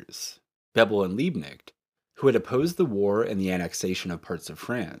leaders, Bebel and Liebknecht, who had opposed the war and the annexation of parts of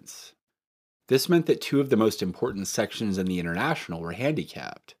France. This meant that two of the most important sections in the International were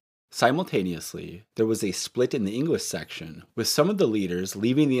handicapped. Simultaneously, there was a split in the English section, with some of the leaders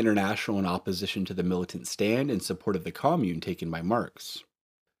leaving the International in opposition to the militant stand in support of the Commune taken by Marx.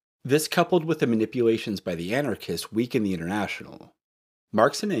 This, coupled with the manipulations by the anarchists, weakened the International.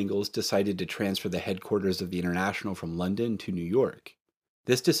 Marx and Engels decided to transfer the headquarters of the International from London to New York.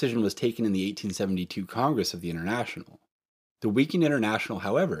 This decision was taken in the 1872 Congress of the International. The weakened International,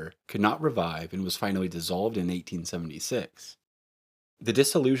 however, could not revive and was finally dissolved in 1876. The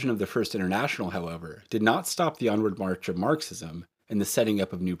dissolution of the First International, however, did not stop the onward march of Marxism and the setting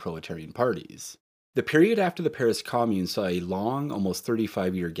up of new proletarian parties. The period after the Paris Commune saw a long, almost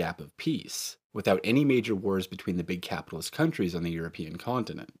 35-year gap of peace, without any major wars between the big capitalist countries on the European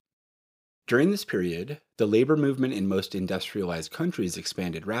continent. During this period, the labor movement in most industrialized countries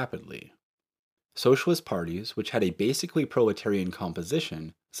expanded rapidly. Socialist parties, which had a basically proletarian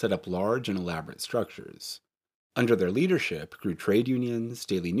composition, set up large and elaborate structures. Under their leadership grew trade unions,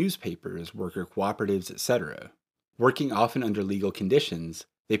 daily newspapers, worker cooperatives, etc. Working often under legal conditions,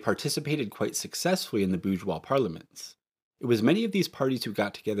 they participated quite successfully in the bourgeois parliaments. It was many of these parties who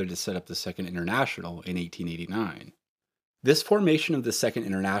got together to set up the Second International in 1889. This formation of the Second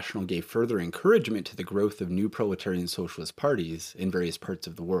International gave further encouragement to the growth of new proletarian socialist parties in various parts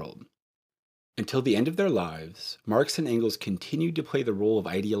of the world. Until the end of their lives, Marx and Engels continued to play the role of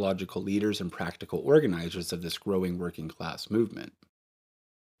ideological leaders and practical organizers of this growing working class movement.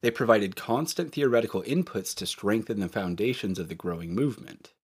 They provided constant theoretical inputs to strengthen the foundations of the growing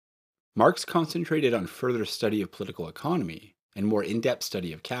movement. Marx concentrated on further study of political economy and more in-depth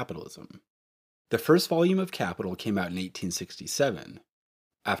study of capitalism. The first volume of Capital came out in 1867.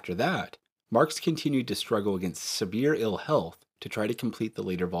 After that, Marx continued to struggle against severe ill health to try to complete the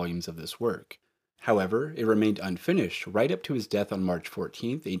later volumes of this work. However, it remained unfinished right up to his death on March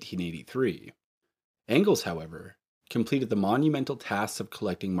 14, 1883. Engels, however, completed the monumental task of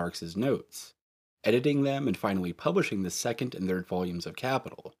collecting Marx's notes, editing them, and finally publishing the second and third volumes of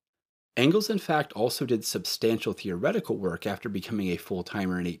Capital. Engels, in fact, also did substantial theoretical work after becoming a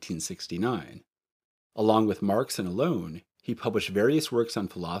full-timer in 1869. Along with Marx and alone, he published various works on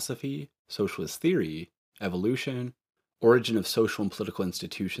philosophy, socialist theory, evolution, origin of social and political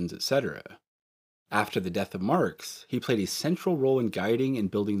institutions, etc. After the death of Marx, he played a central role in guiding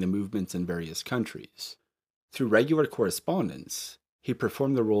and building the movements in various countries. Through regular correspondence, he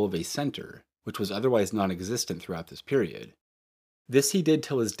performed the role of a center, which was otherwise non-existent throughout this period. This he did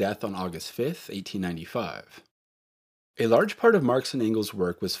till his death on August 5, 1895. A large part of Marx and Engels'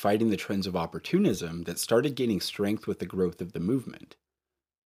 work was fighting the trends of opportunism that started gaining strength with the growth of the movement.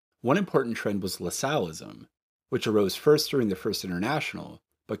 One important trend was Lassalleism, which arose first during the First International,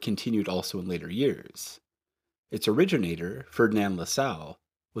 but continued also in later years. Its originator, Ferdinand Lassalle,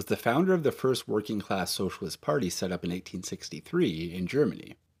 was the founder of the first working-class socialist party set up in 1863 in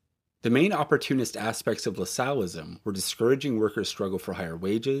Germany. The main opportunist aspects of Lassalleism were discouraging workers' struggle for higher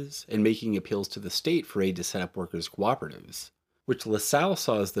wages and making appeals to the state for aid to set up workers' cooperatives, which Lassalle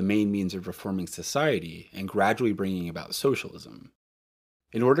saw as the main means of reforming society and gradually bringing about socialism.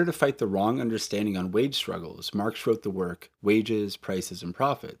 In order to fight the wrong understanding on wage struggles, Marx wrote the work Wages, Prices, and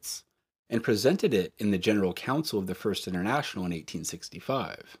Profits, and presented it in the General Council of the First International in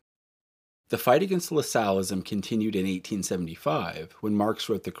 1865. The fight against Lassalleism continued in 1875 when Marx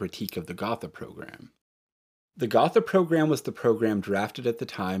wrote the Critique of the Gotha Program. The Gotha Program was the program drafted at the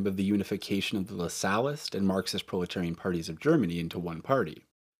time of the unification of the Lassalist and Marxist proletarian parties of Germany into one party.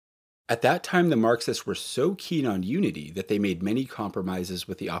 At that time, the Marxists were so keen on unity that they made many compromises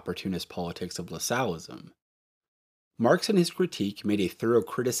with the opportunist politics of Lassalleism. Marx in his critique made a thorough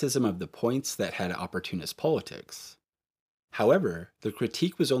criticism of the points that had opportunist politics. However, the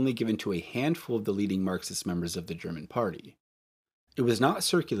critique was only given to a handful of the leading Marxist members of the German party. It was not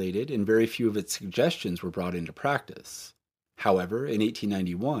circulated, and very few of its suggestions were brought into practice. However, in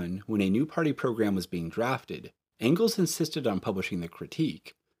 1891, when a new party program was being drafted, Engels insisted on publishing the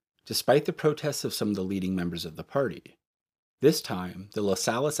critique, despite the protests of some of the leading members of the party. This time, the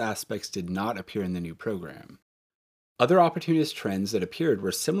Lassalleist aspects did not appear in the new program. Other opportunist trends that appeared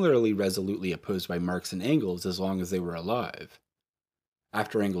were similarly resolutely opposed by Marx and Engels as long as they were alive.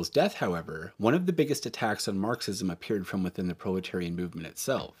 After Engels' death, however, one of the biggest attacks on Marxism appeared from within the proletarian movement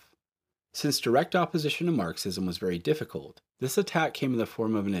itself. Since direct opposition to Marxism was very difficult, this attack came in the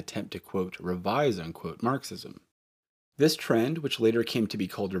form of an attempt to, quote, revise, unquote, Marxism. This trend, which later came to be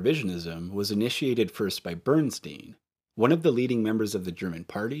called revisionism, was initiated first by Bernstein, one of the leading members of the German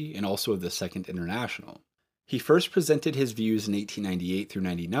Party and also of the Second International. He first presented his views in 1898 through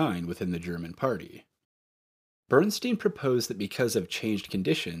 99 within the German Party. Bernstein proposed that because of changed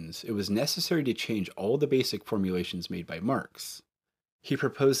conditions, it was necessary to change all the basic formulations made by Marx. He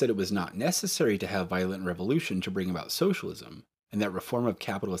proposed that it was not necessary to have violent revolution to bring about socialism, and that reform of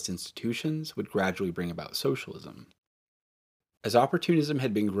capitalist institutions would gradually bring about socialism. As opportunism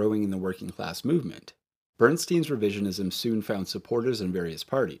had been growing in the working class movement, Bernstein's revisionism soon found supporters in various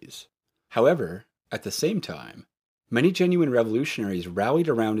parties. However, at the same time, many genuine revolutionaries rallied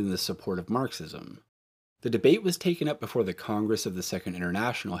around in the support of Marxism. The debate was taken up before the Congress of the Second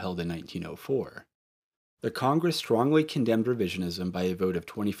International held in 1904. The Congress strongly condemned revisionism by a vote of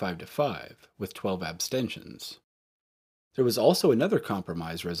 25-5, with 12 abstentions. There was also another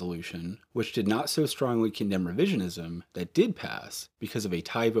compromise resolution, which did not so strongly condemn revisionism, that did pass because of a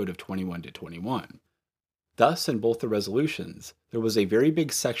tie vote of 21-21. Thus, in both the resolutions, there was a very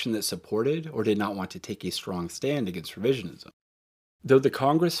big section that supported or did not want to take a strong stand against revisionism. Though the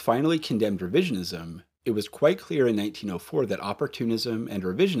Congress finally condemned revisionism, it was quite clear in 1904 that opportunism and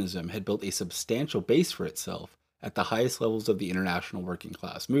revisionism had built a substantial base for itself at the highest levels of the international working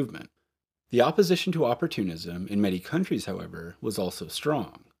class movement. The opposition to opportunism in many countries, however, was also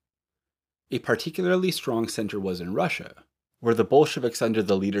strong. A particularly strong center was in Russia, where the Bolsheviks under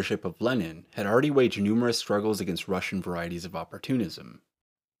the leadership of Lenin had already waged numerous struggles against Russian varieties of opportunism.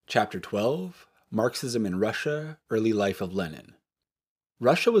 Chapter 12: Marxism in Russia, Early Life of Lenin.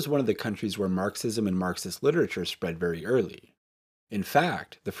 Russia was one of the countries where Marxism and Marxist literature spread very early. In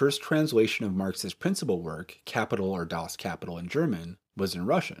fact, the first translation of Marx's principal work, Capital or Das Kapital in German, was in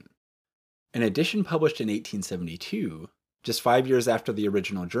Russian. An edition published in 1872, just 5 years after the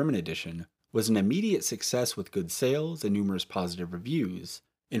original German edition, was an immediate success with good sales and numerous positive reviews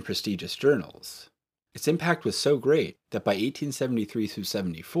in prestigious journals. Its impact was so great that by 1873 through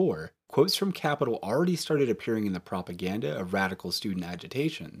 74, quotes from Capital already started appearing in the propaganda of radical student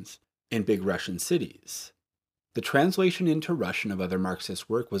agitations in big Russian cities. The translation into Russian of other Marxist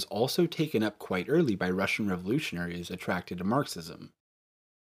work was also taken up quite early by Russian revolutionaries attracted to Marxism.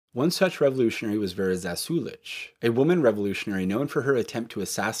 One such revolutionary was Vera Zasulich, a woman revolutionary known for her attempt to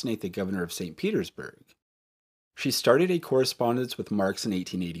assassinate the governor of St. Petersburg. She started a correspondence with Marx in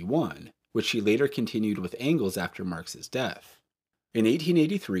 1881, which she later continued with Engels after Marx's death. In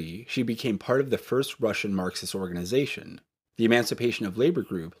 1883, she became part of the first Russian Marxist organization, the Emancipation of Labor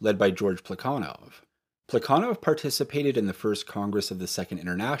Group, led by George Plekhanov. Plekhanov participated in the first Congress of the Second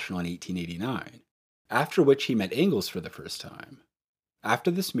International in 1889, after which he met Engels for the first time.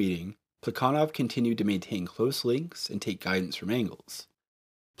 After this meeting, Plekhanov continued to maintain close links and take guidance from Engels.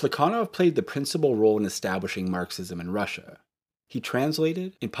 Plekhanov played the principal role in establishing Marxism in Russia. He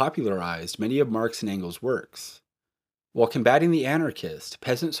translated and popularized many of Marx and Engels' works. While combating the anarchist,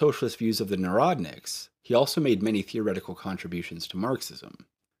 peasant socialist views of the Narodniks, he also made many theoretical contributions to Marxism.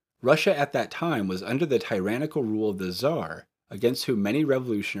 Russia at that time was under the tyrannical rule of the Tsar, against whom many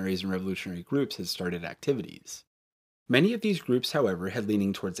revolutionaries and revolutionary groups had started activities. Many of these groups, however, had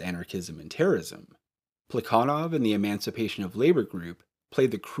leaning towards anarchism and terrorism. Plekhanov and the Emancipation of Labor Group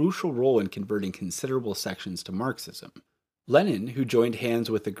played the crucial role in converting considerable sections to Marxism. Lenin, who joined hands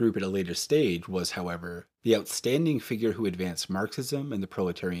with the group at a later stage, was, however, the outstanding figure who advanced Marxism and the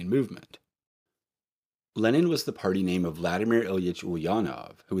proletarian movement. Lenin was the party name of Vladimir Ilyich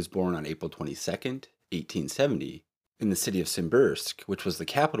Ulyanov, who was born on April 22, 1870, in the city of Simbirsk, which was the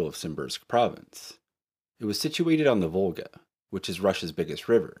capital of Simbirsk province. It was situated on the Volga, which is Russia's biggest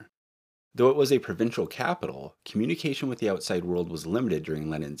river. Though it was a provincial capital, communication with the outside world was limited during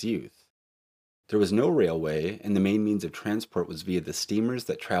Lenin's youth. There was no railway, and the main means of transport was via the steamers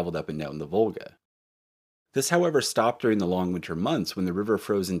that traveled up and down the Volga. This, however, stopped during the long winter months when the river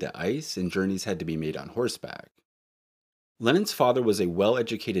froze into ice and journeys had to be made on horseback. Lenin's father was a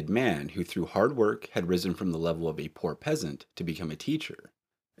well-educated man who, through hard work, had risen from the level of a poor peasant to become a teacher,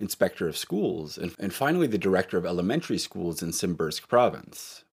 inspector of schools, and finally the director of elementary schools in Simbirsk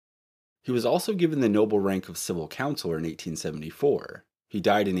province. He was also given the noble rank of civil councilor in 1874. He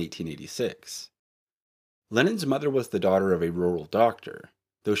died in 1886. Lenin's mother was the daughter of a rural doctor.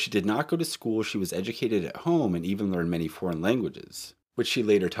 Though she did not go to school, she was educated at home and even learned many foreign languages, which she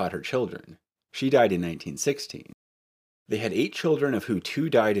later taught her children. She died in 1916. They had 8 children, of whom 2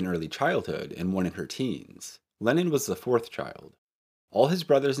 died in early childhood and 1 in her teens. Lenin was the 4th child. All his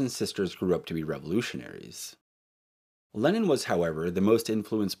brothers and sisters grew up to be revolutionaries. Lenin was, however, the most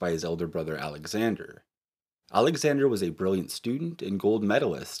influenced by his elder brother Alexander. Alexander was a brilliant student and gold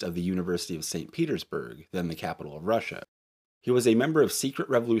medalist of the University of St. Petersburg, then the capital of Russia. He was a member of secret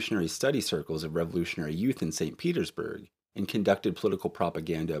revolutionary study circles of revolutionary youth in St. Petersburg and conducted political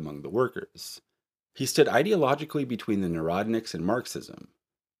propaganda among the workers. He stood ideologically between the Narodniks and Marxism.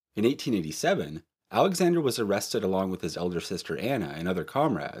 In 1887, Alexander was arrested along with his elder sister Anna and other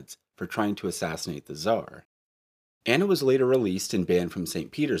comrades for trying to assassinate the Tsar. Anna was later released and banned from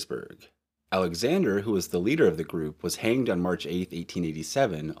St. Petersburg. Alexander, who was the leader of the group, was hanged on March 8,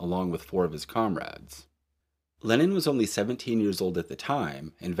 1887, along with 4 of his comrades. Lenin was only 17 years old at the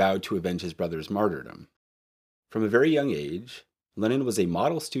time and vowed to avenge his brother's martyrdom. From a very young age, Lenin was a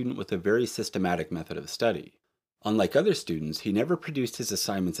model student with a very systematic method of study. Unlike other students, he never produced his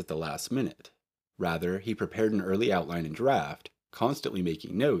assignments at the last minute. Rather, he prepared an early outline and draft, constantly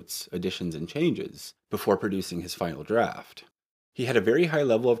making notes, additions, and changes before producing his final draft. He had a very high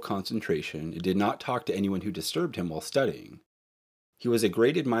level of concentration and did not talk to anyone who disturbed him while studying. He was a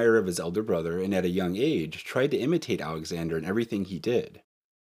great admirer of his elder brother and at a young age tried to imitate Alexander in everything he did.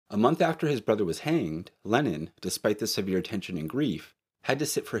 A month after his brother was hanged, Lenin, despite the severe tension and grief, had to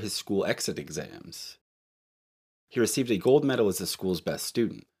sit for his school exit exams. He received a gold medal as the school's best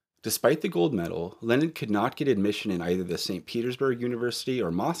student. Despite the gold medal, Lenin could not get admission in either the St. Petersburg University or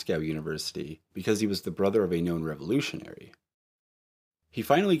Moscow University because he was the brother of a known revolutionary. He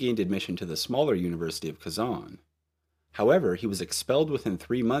finally gained admission to the smaller University of Kazan. However, he was expelled within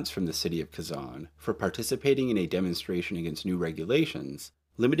 3 months from the city of Kazan for participating in a demonstration against new regulations,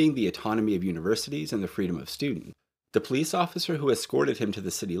 limiting the autonomy of universities and the freedom of students. The police officer who escorted him to the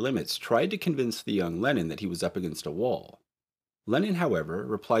city limits tried to convince the young Lenin that he was up against a wall. Lenin, however,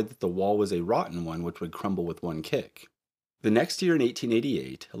 replied that the wall was a rotten one which would crumble with one kick. The next year in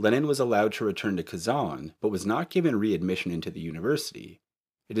 1888, Lenin was allowed to return to Kazan, but was not given readmission into the university.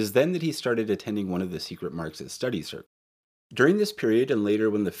 It is then that he started attending one of the secret Marxist study circles. During this period and later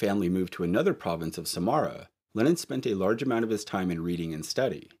when the family moved to another province of Samara, Lenin spent a large amount of his time in reading and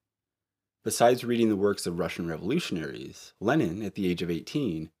study. Besides reading the works of Russian revolutionaries, Lenin, at the age of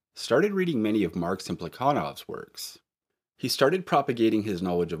 18, started reading many of Marx and Plekhanov's works. He started propagating his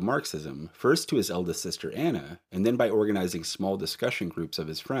knowledge of Marxism, first to his eldest sister Anna, and then by organizing small discussion groups of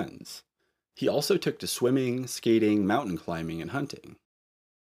his friends. He also took to swimming, skating, mountain climbing, and hunting.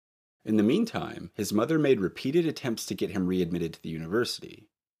 In the meantime, his mother made repeated attempts to get him readmitted to the university.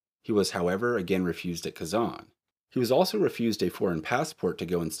 He was, however, again refused at Kazan. He was also refused a foreign passport to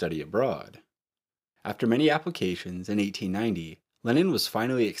go and study abroad. After many applications, in 1890, Lenin was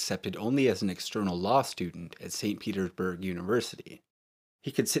finally accepted only as an external law student at St. Petersburg University.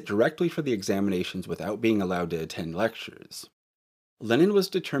 He could sit directly for the examinations without being allowed to attend lectures. Lenin was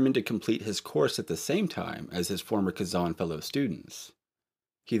determined to complete his course at the same time as his former Kazan fellow students.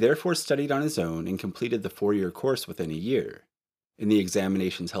 He therefore studied on his own and completed the 4-year course within a year. In the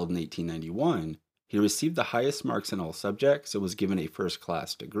examinations held in 1891, he received the highest marks in all subjects and was given a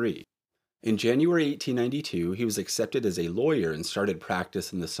first-class degree. In January 1892, he was accepted as a lawyer and started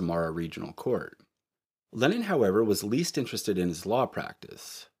practice in the Samara Regional Court. Lenin, however, was least interested in his law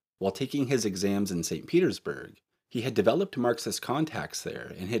practice. While taking his exams in St. Petersburg, he had developed Marxist contacts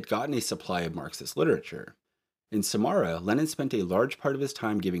there and had gotten a supply of Marxist literature. In Samara, Lenin spent a large part of his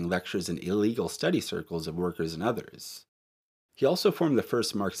time giving lectures in illegal study circles of workers and others. He also formed the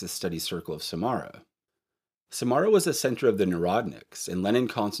first Marxist study circle of Samara. Samara was a center of the Narodniks, and Lenin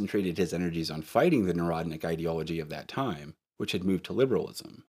concentrated his energies on fighting the Narodnik ideology of that time, which had moved to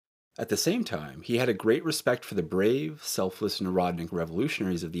liberalism. At the same time, he had a great respect for the brave, selfless Narodnik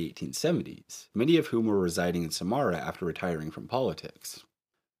revolutionaries of the 1870s, many of whom were residing in Samara after retiring from politics.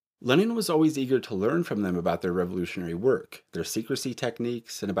 Lenin was always eager to learn from them about their revolutionary work, their secrecy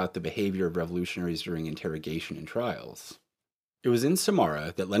techniques, and about the behavior of revolutionaries during interrogation and trials. It was in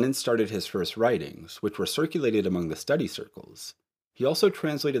Samara that Lenin started his first writings, which were circulated among the study circles. He also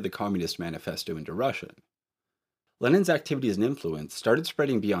translated the Communist Manifesto into Russian. Lenin's activities and influence started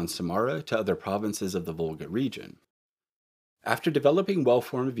spreading beyond Samara to other provinces of the Volga region. After developing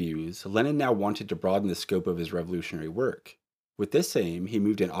well-formed views, Lenin now wanted to broaden the scope of his revolutionary work. With this aim, he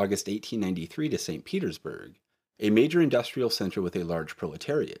moved in August 1893 to St. Petersburg, a major industrial center with a large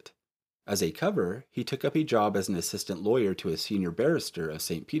proletariat. As a cover, he took up a job as an assistant lawyer to a senior barrister of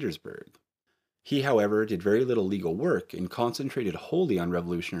St. Petersburg. He, however, did very little legal work and concentrated wholly on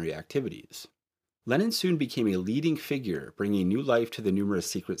revolutionary activities. Lenin soon became a leading figure, bringing new life to the numerous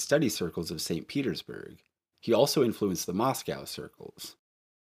secret study circles of St. Petersburg. He also influenced the Moscow circles.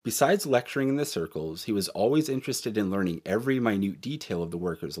 Besides lecturing in the circles, he was always interested in learning every minute detail of the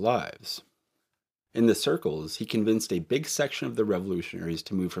workers' lives. In the circles, he convinced a big section of the revolutionaries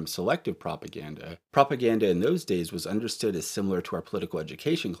to move from selective propaganda. Propaganda in those days was understood as similar to our political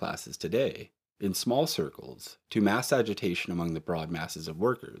education classes today, in small circles, to mass agitation among the broad masses of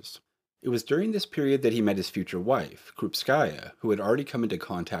workers. It was during this period that he met his future wife, Krupskaya, who had already come into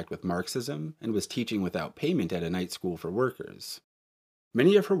contact with Marxism and was teaching without payment at a night school for workers.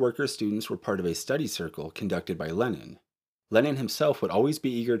 Many of her worker students were part of a study circle conducted by Lenin. Lenin himself would always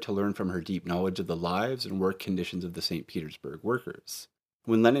be eager to learn from her deep knowledge of the lives and work conditions of the St. Petersburg workers.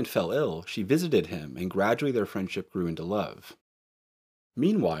 When Lenin fell ill, she visited him, and gradually their friendship grew into love.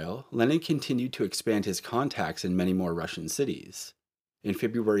 Meanwhile, Lenin continued to expand his contacts in many more Russian cities. In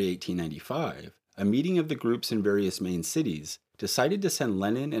February 1895, a meeting of the groups in various main cities decided to send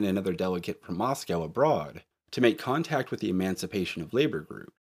Lenin and another delegate from Moscow abroad to make contact with the Emancipation of Labor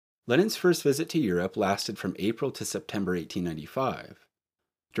group. Lenin's first visit to Europe lasted from April to September 1895.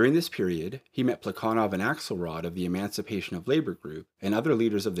 During this period, he met Plekhanov and Axelrod of the Emancipation of Labor group and other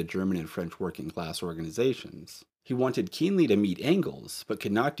leaders of the German and French working class organizations. He wanted keenly to meet Engels, but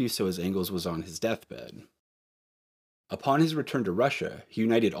could not do so as Engels was on his deathbed. Upon his return to Russia, he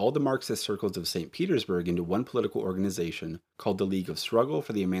united all the Marxist circles of St. Petersburg into one political organization called the League of Struggle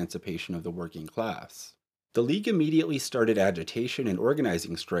for the Emancipation of the Working Class. The League immediately started agitation and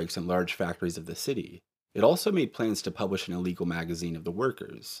organizing strikes in large factories of the city. It also made plans to publish an illegal magazine of the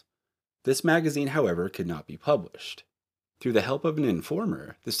workers. This magazine, however, could not be published. Through the help of an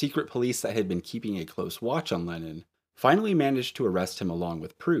informer, the secret police that had been keeping a close watch on Lenin finally managed to arrest him along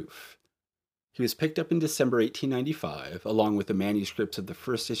with proof. He was picked up in December 1895, along with the manuscripts of the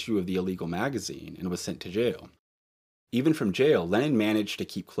first issue of the illegal magazine, and was sent to jail. Even from jail, Lenin managed to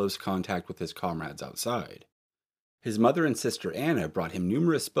keep close contact with his comrades outside. His mother and sister Anna brought him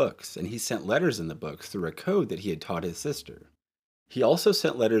numerous books, and he sent letters in the books through a code that he had taught his sister. He also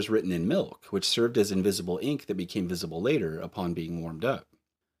sent letters written in milk, which served as invisible ink that became visible later upon being warmed up.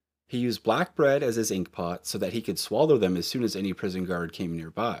 He used black bread as his ink pot so that he could swallow them as soon as any prison guard came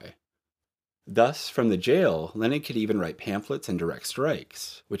nearby. Thus, from the jail, Lenin could even write pamphlets and direct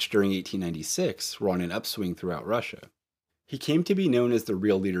strikes, which during 1896 were on an upswing throughout Russia. He came to be known as the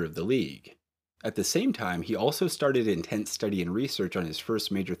real leader of the League. At the same time, he also started intense study and research on his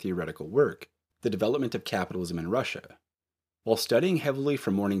first major theoretical work, The Development of Capitalism in Russia. While studying heavily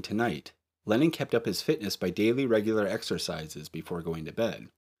from morning to night, Lenin kept up his fitness by daily regular exercises before going to bed.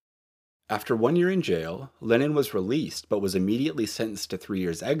 After 1 year in jail, Lenin was released but was immediately sentenced to 3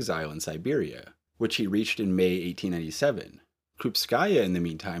 years' exile in Siberia, which he reached in May 1897. Krupskaya, in the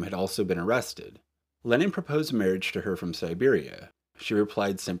meantime, had also been arrested. Lenin proposed marriage to her from Siberia. She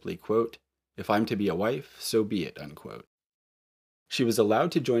replied simply, quote, "If I'm to be a wife, so be it," unquote. She was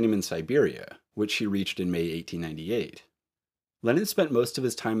allowed to join him in Siberia, which she reached in May 1898. Lenin spent most of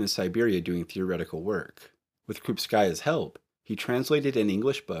his time in Siberia doing theoretical work. With Krupskaya's help, he translated an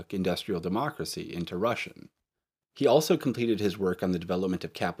English book, Industrial Democracy, into Russian. He also completed his work on the development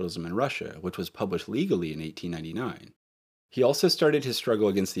of capitalism in Russia, which was published legally in 1899. He also started his struggle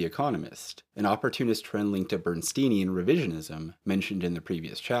against The Economist, an opportunist trend linked to Bernsteinian revisionism mentioned in the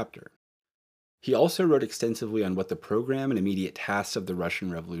previous chapter. He also wrote extensively on what the program and immediate tasks of the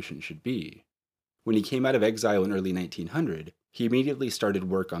Russian Revolution should be. When he came out of exile in early 1900, he immediately started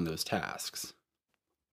work on those tasks.